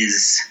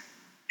is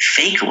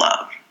fake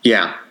love.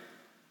 Yeah.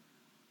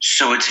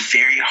 So it's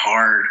very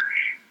hard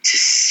to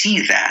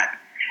see that.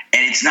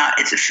 And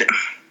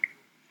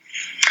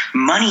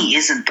money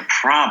isn't the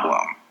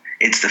problem.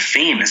 It's the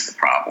fame is the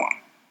problem.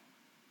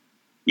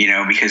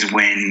 Because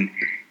when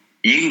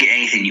you can get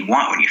anything you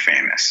want when you're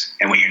famous,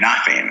 and when you're not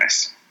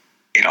famous,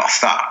 it all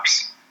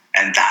stops.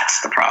 And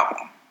that's the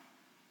problem.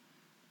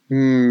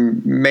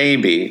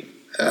 Maybe.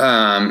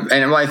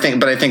 I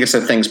think it's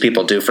the things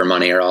people do for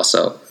money are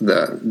also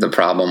the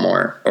problem,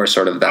 or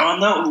sort of that.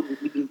 Oh,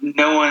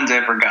 no one's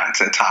ever gotten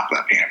to the top of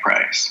that paying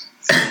price.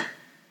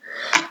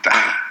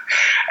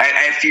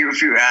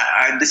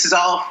 This is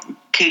all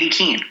Katie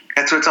Keene.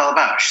 That's what it's all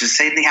about. The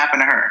same thing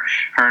happened to her.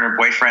 Her and her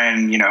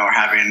boyfriend, are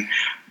having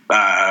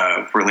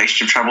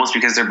relationship troubles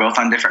because they're both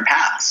on different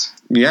paths.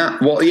 Yeah.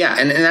 Well, yeah.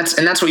 And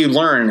that's what you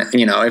learn,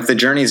 if the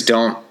journeys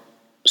don't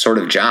sort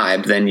of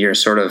jibe, then you're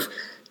sort of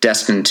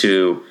destined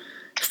to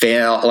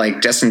fail,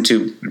 like destined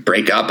to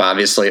break up,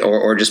 obviously,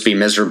 or just be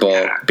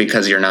miserable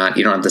because you don't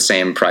have the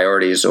same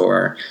priorities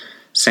or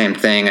same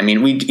thing. I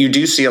mean, you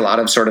do see a lot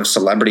of sort of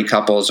celebrity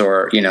couples,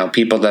 or,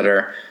 people that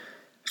are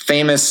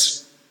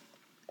famous.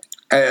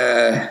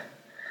 Here's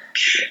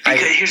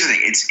the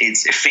thing.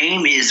 It's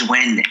fame is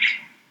when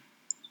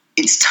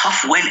it's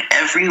tough when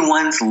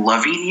everyone's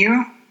loving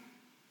you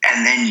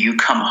and then you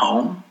come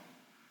home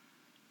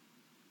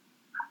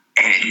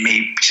and it may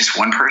be just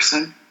one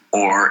person,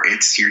 or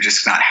you're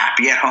just not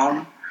happy at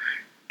home,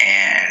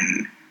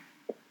 and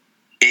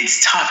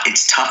it's tough.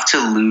 It's tough to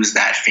lose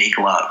that fake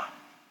love.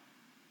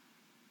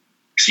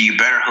 So you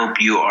better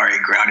hope you are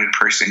a grounded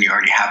person. You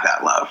already have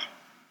that love.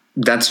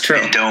 That's true.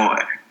 And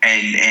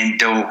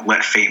don't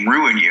let fame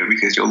ruin you,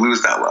 because you'll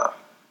lose that love.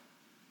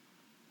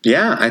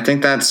 Yeah, I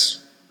think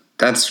that's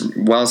That's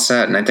well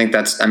said. And I think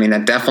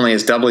that definitely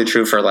is doubly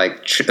true for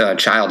like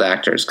child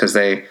actors, because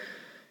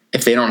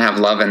if they don't have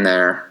love in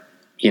there,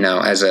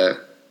 as a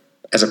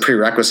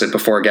prerequisite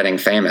before getting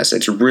famous,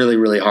 it's really,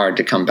 really hard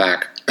to come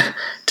back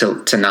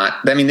to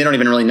not, they don't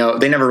even really know,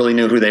 they never really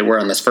knew who they were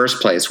in this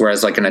first place.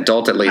 Whereas like an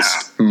adult at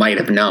least might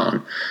have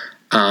known.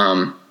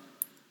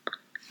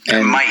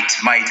 And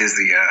might is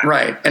the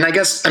right. And I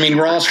guess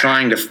we're all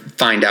trying to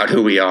find out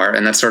who we are,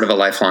 and that's sort of a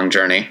lifelong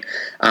journey.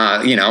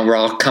 We're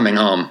all coming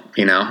home,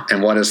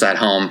 and what is that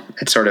home?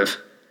 It's sort of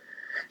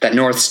that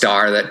North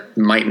Star that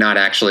might not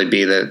actually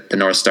be the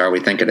North Star we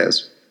think it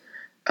is.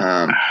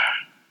 Yeah.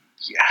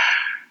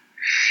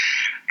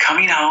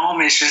 Coming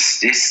home is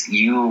just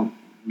you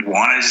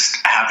want to just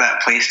have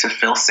that place to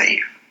feel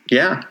safe.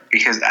 Yeah.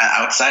 Because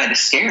outside is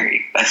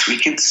scary, as we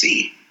can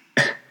see.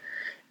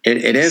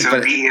 It is,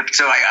 so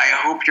I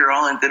hope you're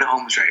all in good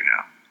homes right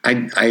now.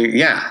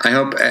 I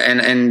hope,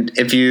 and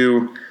if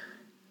you,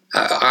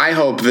 I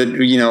hope that,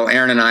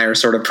 Aaron and I are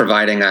sort of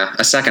providing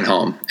a second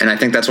home. And I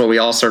think that's what we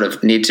all sort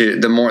of need to,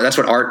 that's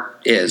what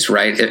art is,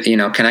 right?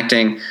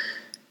 Connecting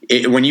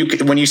when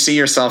you see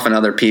yourself in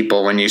other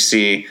people, when you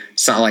see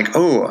something like,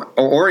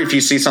 or if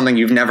you see something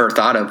you've never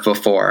thought of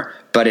before,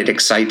 but it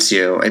excites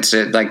you,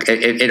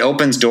 it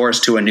opens doors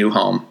to a new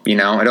home,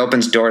 it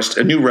opens doors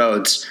to new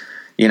roads.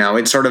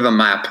 It's sort of a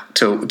map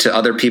to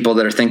other people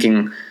that are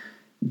thinking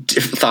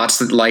thoughts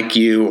that like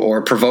you,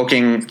 or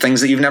provoking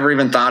things that you've never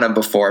even thought of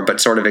before, but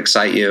sort of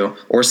excite you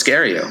or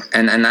scare you.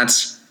 And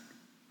that's,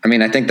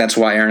 I think that's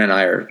why Aaron and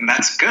I are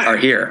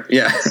here.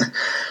 Yeah.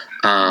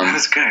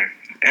 That's good.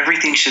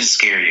 Everything should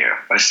scare you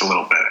just a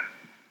little bit.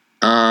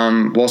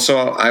 Well,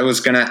 so I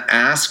was going to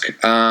ask,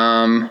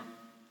 how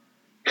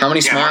many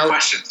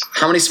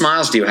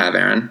smiles do you have,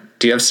 Aaron?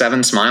 Do you have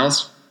 7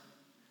 smiles?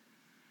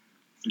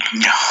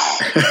 No,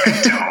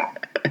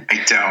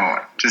 I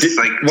don't. Just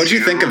what'd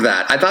you think of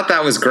that? I thought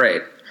that was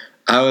great.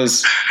 I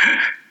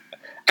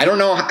don't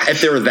know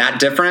if they were that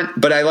different,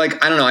 but I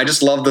don't know. I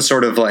just love the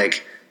sort of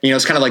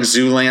it's kind of like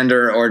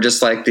Zoolander, or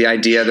just like the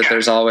idea that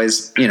there's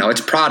always, it's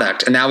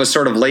product. And that was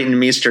sort of Leighton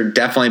Meester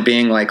definitely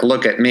being like,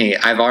 look at me.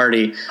 I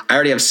already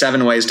have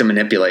 7 ways to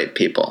manipulate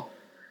people.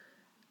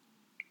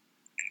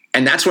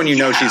 And that's when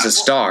she's a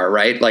star,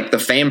 right? Like the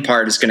fame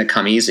part is going to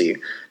come easy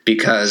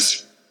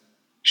because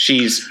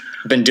she's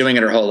been doing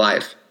it her whole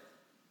life.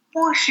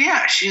 Well,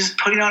 she's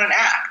putting on an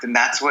act, and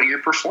that's what you're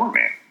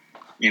performing.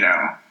 You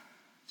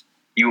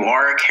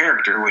are a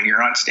character when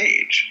you're on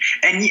stage,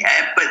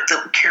 but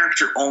the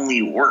character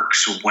only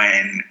works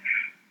when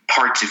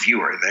parts of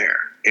you are there.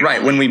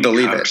 Right, when we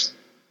believe it.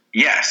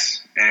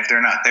 Yes, and if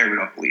they're not there, we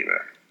don't believe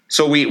it.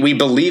 So we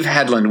believe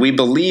Hedlund, we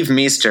believe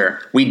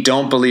Meester, we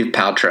don't believe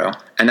Paltrow,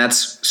 and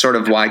that's sort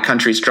of why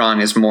Country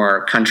Strong is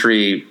more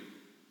country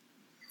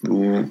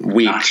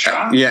weak. Not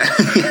strong? Yeah.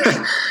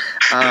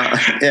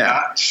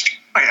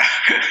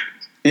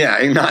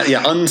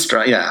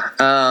 Unstrong. Yeah.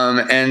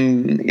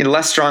 And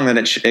less strong than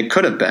it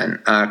could have been.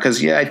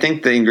 Cause I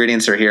think the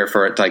ingredients are here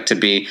for it to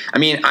be,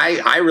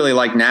 I really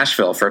liked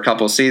Nashville for a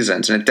couple of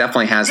seasons, and it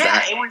definitely has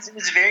that. Yeah, it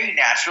was very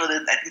Nashville.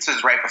 I think this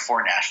was right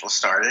before Nashville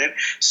started.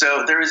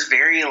 So there was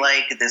very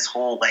this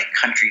whole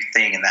country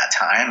thing in that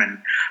time. And,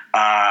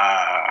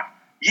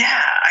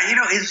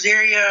 it's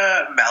very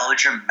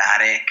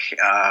melodramatic.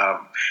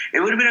 It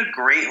would have been a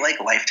great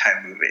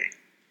Lifetime movie.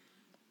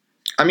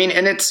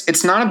 And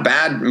it's not a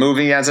bad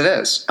movie as it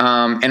is.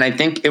 And I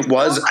think it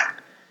was.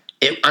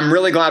 I'm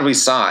really glad we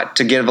saw it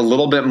to give a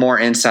little bit more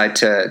insight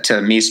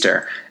to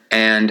Meester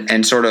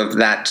and sort of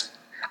that.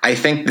 I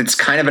think it's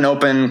kind of an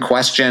open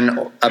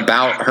question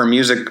about her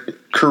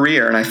music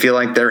career, and I feel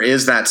like there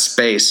is that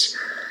space.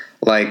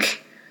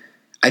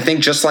 I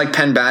think just like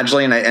Penn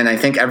Badgley and I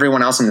think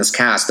everyone else in this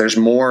cast, there's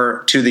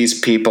more to these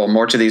people,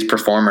 more to these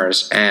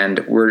performers,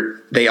 and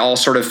they all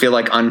sort of feel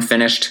like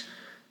unfinished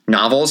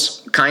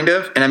novels, kind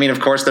of. And of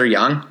course they're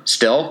young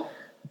still,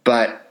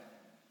 but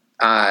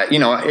like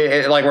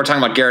we're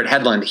talking about Garrett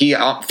Hedlund, he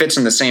fits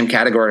in the same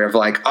category of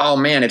oh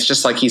man, it's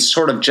just he's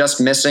sort of just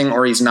missing,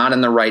 or he's not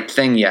in the right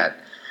thing yet.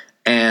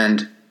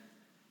 And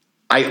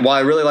while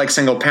I really like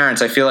Single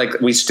Parents, I feel like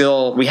we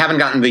haven't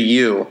gotten the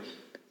you.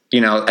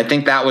 I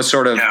think that was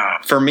sort of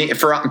for me,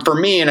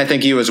 and I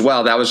think you as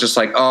well. That was just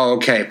oh,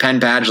 okay, Penn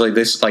Badgley,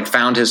 this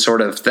found his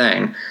sort of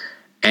thing,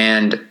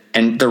 and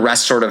the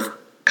rest sort of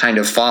kind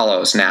of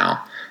follows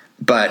now.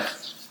 But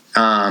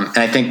and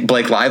I think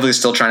Blake Lively is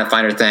still trying to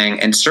find her thing,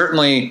 and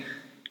certainly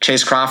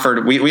Chase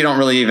Crawford, we don't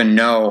really even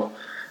know.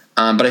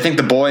 But I think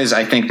the boys,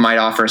 might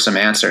offer some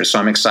answers, so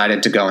I'm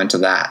excited to go into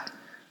that.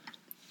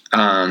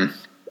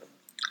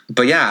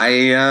 But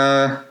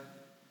yeah,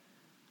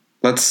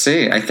 let's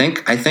see. I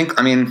think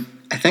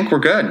we're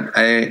good.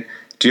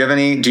 Do you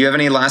have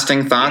any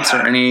lasting thoughts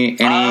or any?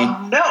 No,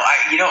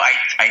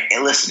 I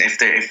listen.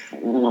 If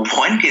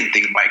one good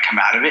thing might come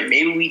out of it,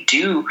 maybe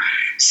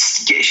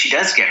she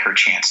does get her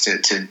chance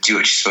to do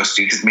what she's supposed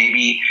to do, because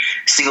maybe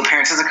Single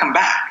Parents doesn't come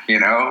back.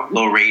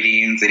 Low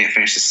ratings, they didn't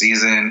finish the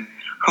season.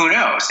 Who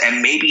knows?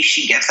 And maybe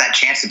she gets that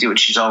chance to do what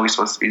she's always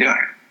supposed to be doing.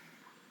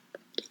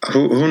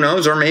 Who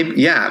knows? Or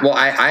maybe, yeah. Well,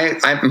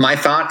 I my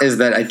thought is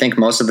that I think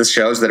most of the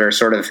shows that are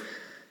sort of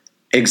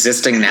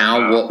existing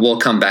now will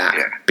come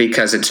back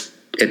because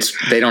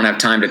they don't have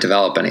time to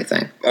develop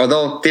anything.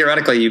 Although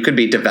theoretically you could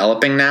be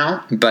developing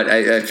now, but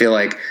I feel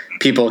like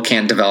people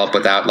can't develop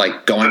without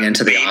like going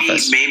into the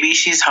office. Maybe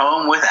she's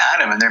home with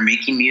Adam and they're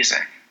making music.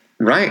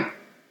 Right.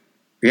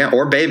 Yeah.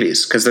 Or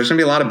babies. Cause there's gonna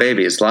be a lot of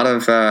babies, a lot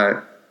of,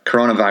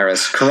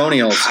 coronavirus,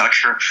 coronials.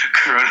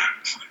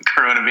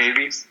 Corona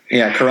babies.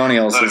 Yeah.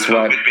 Coronials is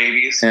what.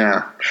 Babies.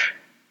 Yeah.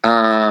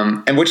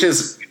 And which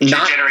is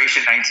not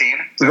Generation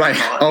 19. Right.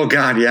 Oh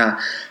God. Yeah.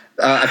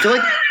 I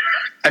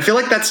feel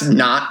like that's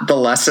not the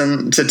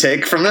lesson to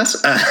take from this.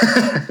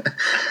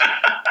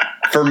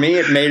 For me,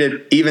 it made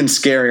it even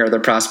scarier, the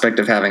prospect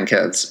of having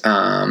kids.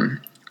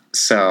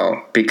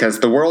 So because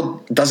the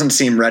world doesn't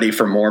seem ready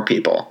for more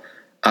people.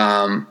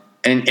 And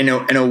in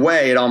a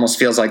way, it almost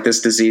feels like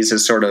this disease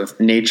is sort of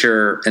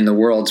nature and the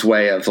world's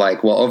way of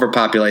like, well,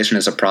 overpopulation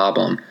is a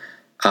problem.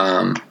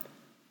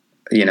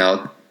 You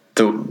know,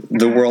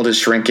 the world is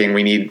shrinking.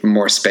 We need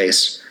more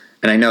space.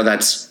 And I know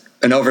that's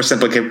an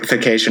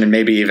oversimplification and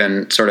maybe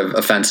even sort of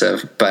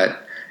offensive,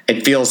 but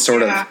it feels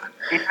sort of.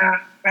 Yeah,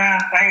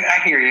 I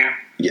hear you.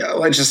 Yeah,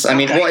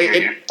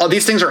 all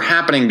these things are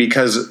happening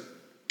because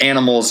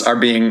animals are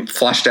being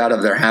flushed out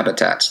of their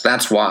habitats.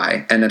 That's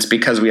why, and it's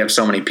because we have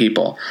so many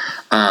people.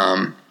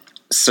 But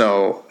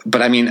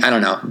I mean, I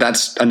don't know.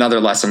 That's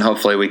another lesson.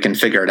 Hopefully, we can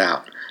figure it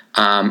out.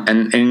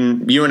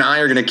 And you and I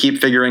are going to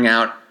keep figuring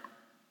out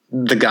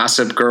the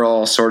Gossip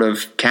Girl sort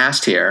of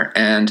cast here,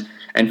 and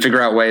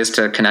figure out ways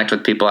to connect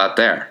with people out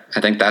there. I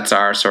think that's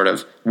our sort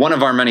of one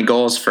of our many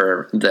goals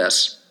for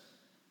this.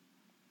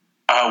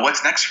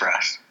 What's next for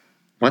us?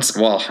 I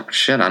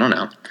don't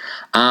know.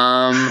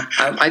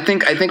 I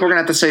think we're gonna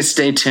have to say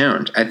stay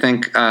tuned. I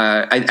think.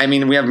 I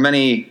mean, we have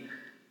many.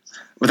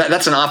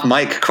 That's an off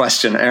mic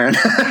question, Aaron.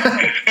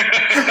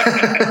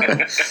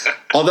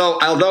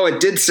 although it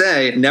did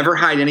say never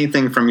hide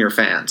anything from your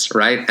fans,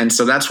 right? And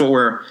so that's what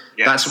we're.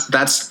 Yes.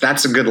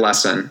 That's a good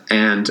lesson,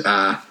 and.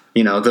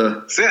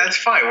 So that's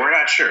fine. We're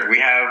not sure. We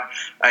have,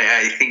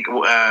 I think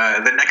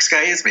the next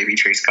guy is maybe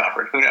Trace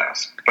Crawford. Who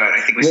knows? But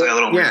I think we still have a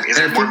little. Yeah. Is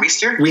there more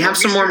Meester? We have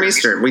some more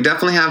Meester. We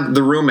definitely have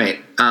the roommate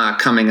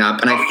coming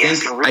up, and I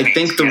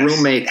think the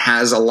roommate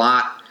has a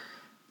lot.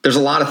 There's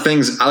a lot of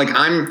things like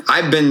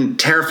I've been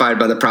terrified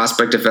by the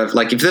prospect of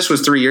like if this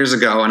was 3 years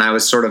ago and I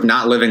was sort of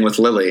not living with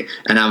Lily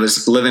and I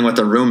was living with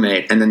a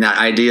roommate, and then that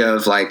idea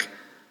of like.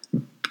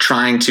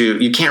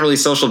 You can't really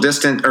social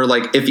distance, or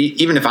like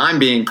even if I'm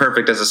being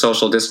perfect as a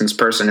social distance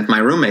person, if my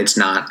roommate's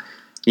not,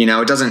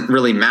 it doesn't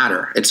really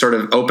matter. It's sort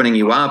of opening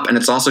you up. And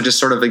it's also just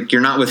sort of like, you're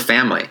not with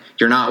family.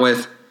 You're not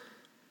with,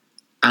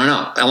 I don't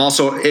know. I'm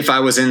also, if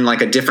I was in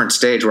like a different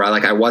stage where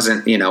I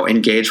wasn't,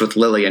 engaged with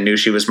Lily and knew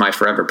she was my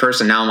forever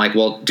person. Now I'm like,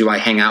 well, do I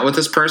hang out with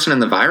this person in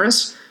the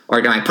virus, or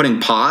am I putting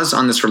pause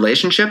on this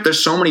relationship?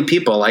 There's so many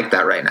people like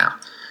that right now.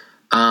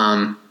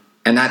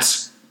 And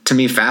that's, to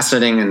me,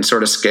 fascinating and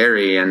sort of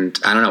scary. And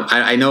I don't know.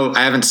 I know I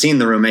haven't seen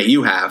The Roommate.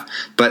 You have,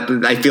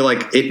 but I feel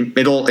like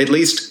it'll at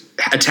least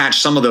attach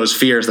some of those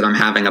fears that I'm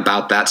having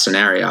about that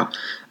scenario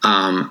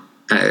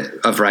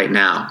of right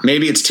now.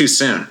 Maybe it's too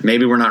soon.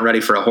 Maybe we're not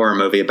ready for a horror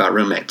movie about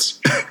roommates.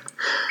 All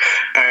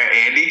right,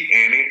 Andy,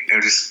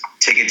 just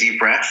take a deep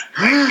breath.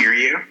 I hear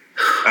you.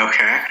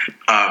 Okay.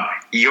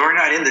 You're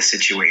not in the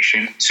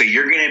situation, so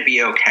you're going to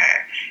be okay.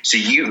 So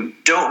you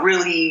don't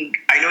really,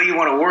 I know you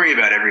want to worry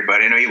about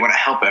everybody. I know you want to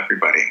help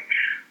everybody,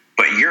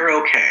 but you're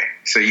okay.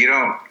 So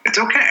it's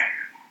okay.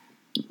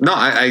 No,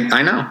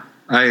 I know.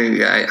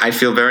 I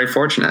feel very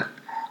fortunate.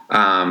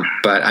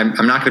 But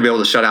I'm not going to be able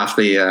to shut off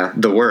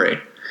the worry.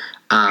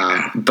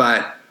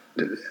 But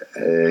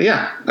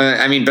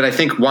I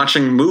think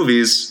watching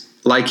movies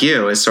like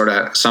you is sort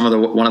of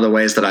one of the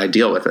ways that I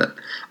deal with it,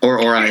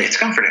 it's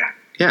comforting.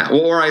 Yeah.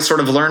 Or I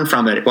sort of learn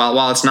from it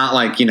while it's not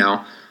like,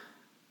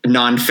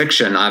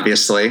 nonfiction,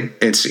 obviously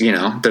it's,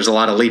 there's a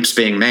lot of leaps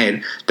being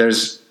made.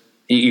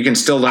 You can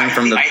still learn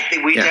from I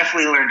think we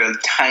definitely learned a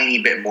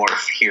tiny bit more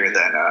here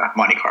than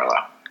Monte Carlo.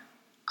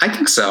 I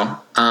think so.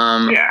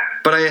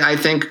 But I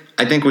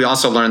think we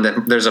also learned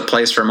that there's a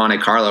place for Monte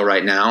Carlo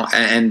right now.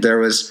 And there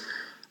was,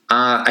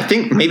 I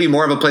think maybe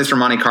more of a place for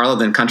Monte Carlo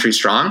than Country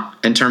Strong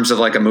in terms of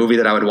like a movie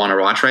that I would want to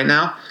watch right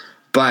now.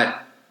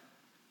 But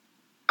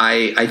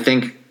I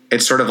think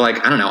it's sort of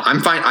like, I don't know.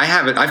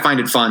 I find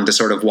it fun to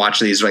sort of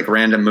watch these like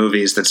random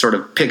movies that sort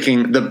of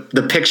picking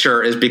the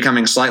picture is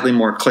becoming slightly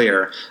more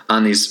clear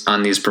on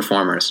these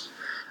performers.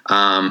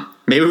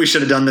 Maybe we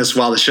should have done this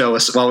while we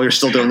were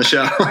still doing the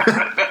show.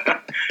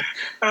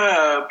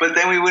 But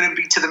then we wouldn't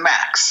be to the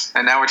max,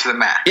 and now we're to the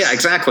max. Yeah,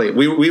 exactly.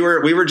 We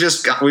were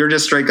just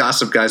straight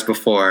gossip guys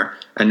before,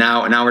 and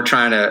now we're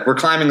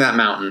climbing that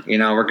mountain.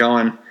 We're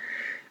going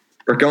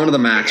to the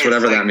max,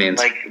 whatever that means.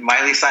 Like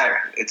Miley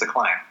Cyrus, it's a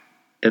climb.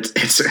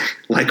 It's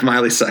like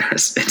Miley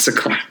Cyrus. It's a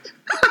climb.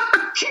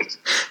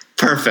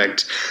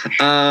 Perfect.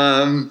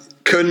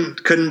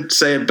 Couldn't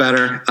say it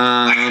better.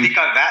 I think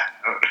on that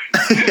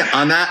note.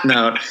 On that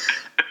note,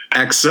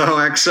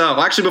 XOXO.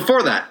 Actually,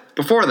 before that,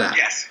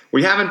 yes,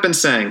 we haven't been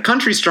saying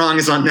Country Strong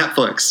is on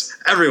Netflix.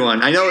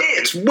 Everyone, I know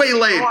it's way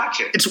late.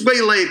 It's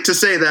way late to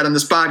say that on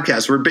this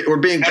podcast. We're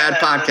being bad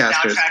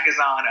podcasters. The soundtrack is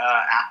on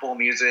Apple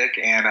Music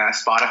and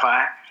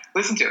Spotify.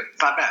 Listen to it;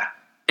 it's not bad.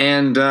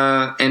 And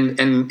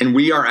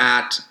we are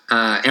at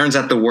Aaron's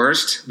at the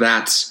Worst.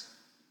 That's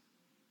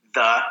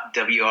the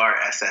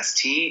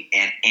WRSST,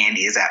 and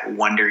Andy is at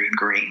Wandering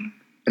Green.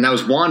 And that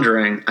was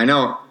Wandering. I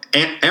know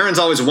Aaron's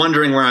always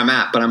wondering where I'm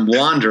at, but I'm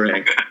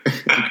Wandering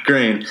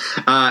Green.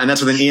 And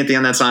that's with an E at the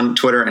end. That's on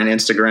Twitter and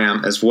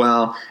Instagram as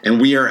well.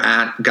 And we are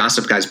at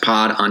Gossip Guys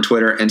Pod on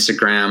Twitter,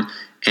 Instagram.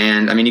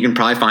 And I mean, you can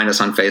probably find us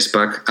on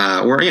Facebook.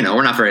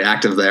 We're not very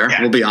active there.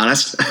 Yeah. We'll be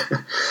honest.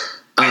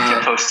 I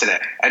did post today.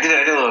 I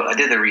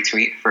did the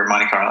retweet for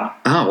Monte Carlo.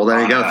 Oh, well, there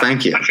you go.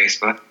 Thank you. On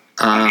Facebook.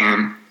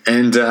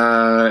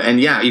 And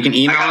yeah, you can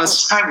email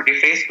us. I got time to do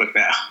Facebook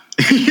now.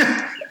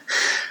 Yeah.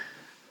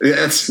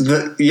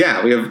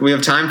 We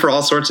have time for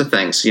all sorts of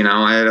things. You know,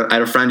 I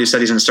had a friend who said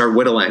he's going to start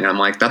whittling, and I'm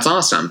like, that's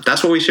awesome.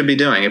 That's what we should be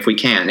doing if we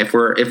can, if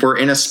we're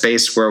in a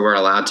space where we're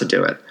allowed to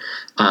do it.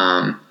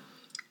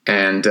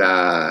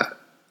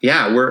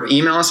 Yeah,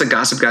 email us at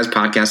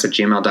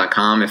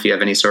gossipguyspodcast@gmail.com if you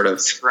have any sort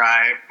of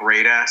subscribe,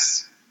 rate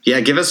us. Yeah,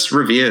 give us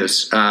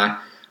reviews. I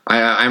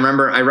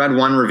remember I read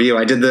one review.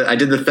 I did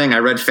the thing. I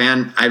read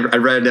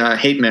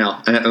hate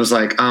mail, and it was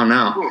like, oh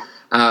no.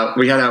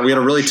 We had a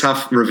really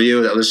tough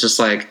review that was just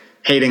like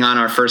hating on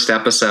our first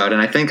episode,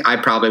 and I think I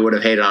probably would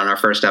have hated on our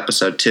first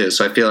episode too.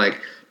 So I feel like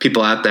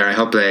people out there, I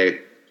hope they,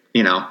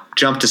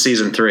 jump to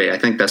season 3. I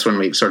think that's when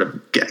we sort of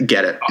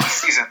get it. Oh,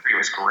 season 3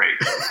 was great.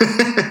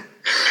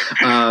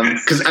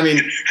 Because I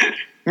mean,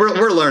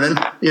 we're learning.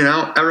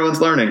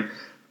 Everyone's learning.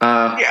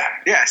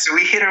 Yeah. So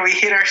we hit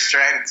our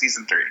stride in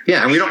season 3.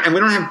 Yeah, and we don't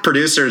have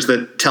producers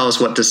that tell us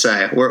what to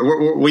say.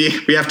 We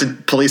have to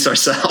police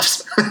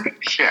ourselves.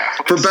 Yeah,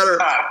 for better.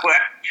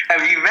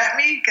 Have you met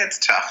me? That's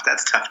tough.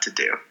 That's tough to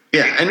do.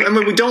 Yeah, and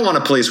we don't want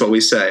to police what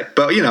we say,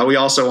 but we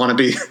also want to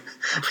be.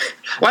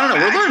 Well, I don't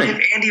know. We're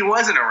learning. If Andy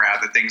wasn't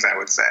around, the things I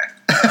would say.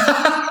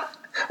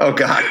 Oh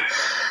God.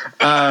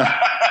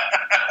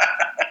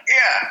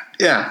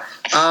 Yeah.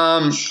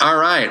 All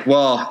right.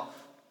 Well,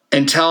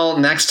 until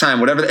next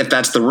time, if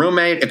that's the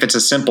roommate, if it's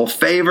a simple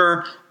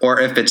favor,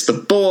 or if it's the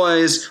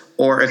boys,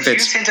 or if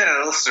it's. You hinted at a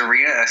little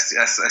Serena, a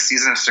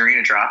season of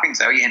Serena dropping. Is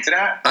that what you hinted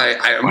at?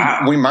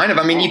 Wow. We might have.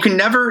 I mean, you can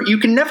never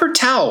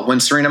tell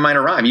when Serena might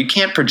arrive. You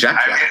can't project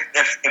that.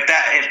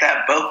 If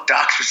that boat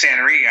docks for San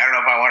Remo, I don't know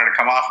if I want her to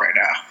come off right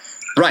now.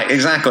 Right,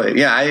 exactly.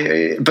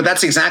 Yeah, but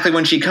that's exactly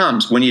when she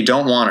comes. When you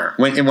don't want her.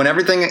 When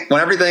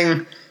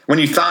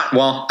you thought,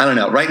 well, I don't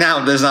know. Right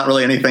now, there's not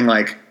really anything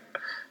like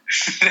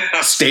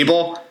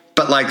stable,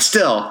 but like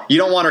still, you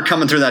don't want her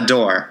coming through that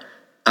door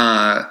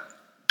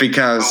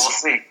because we'll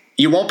see.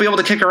 You won't be able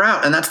to kick her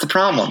out, and that's the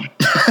problem. You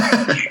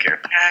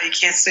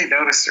can't say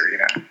no to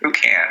Serena. Who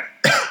can?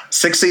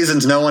 6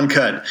 seasons, no one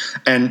could,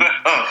 and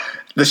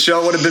the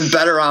show would have been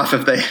better off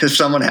if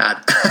someone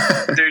had.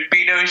 There'd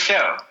be no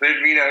show.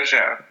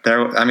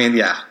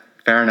 Yeah,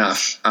 fair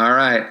enough. All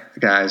right,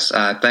 guys.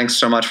 Thanks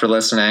so much for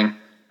listening.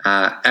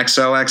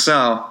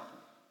 XOXO.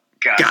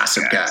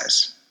 Gossip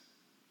Guys.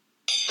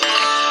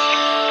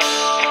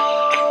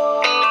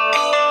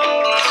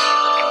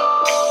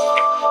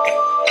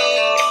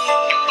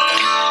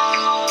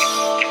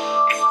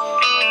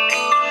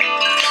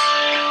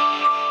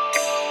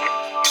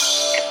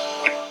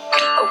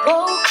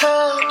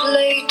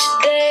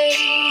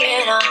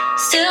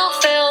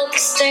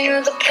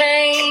 Of the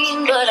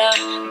pain, but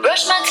I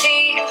brushed my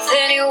teeth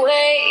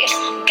anyway.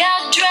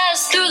 Got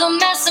dressed through the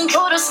mess and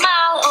put a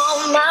smile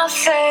on my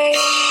face.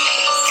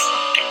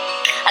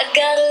 I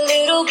got a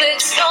little bit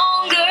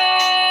stronger.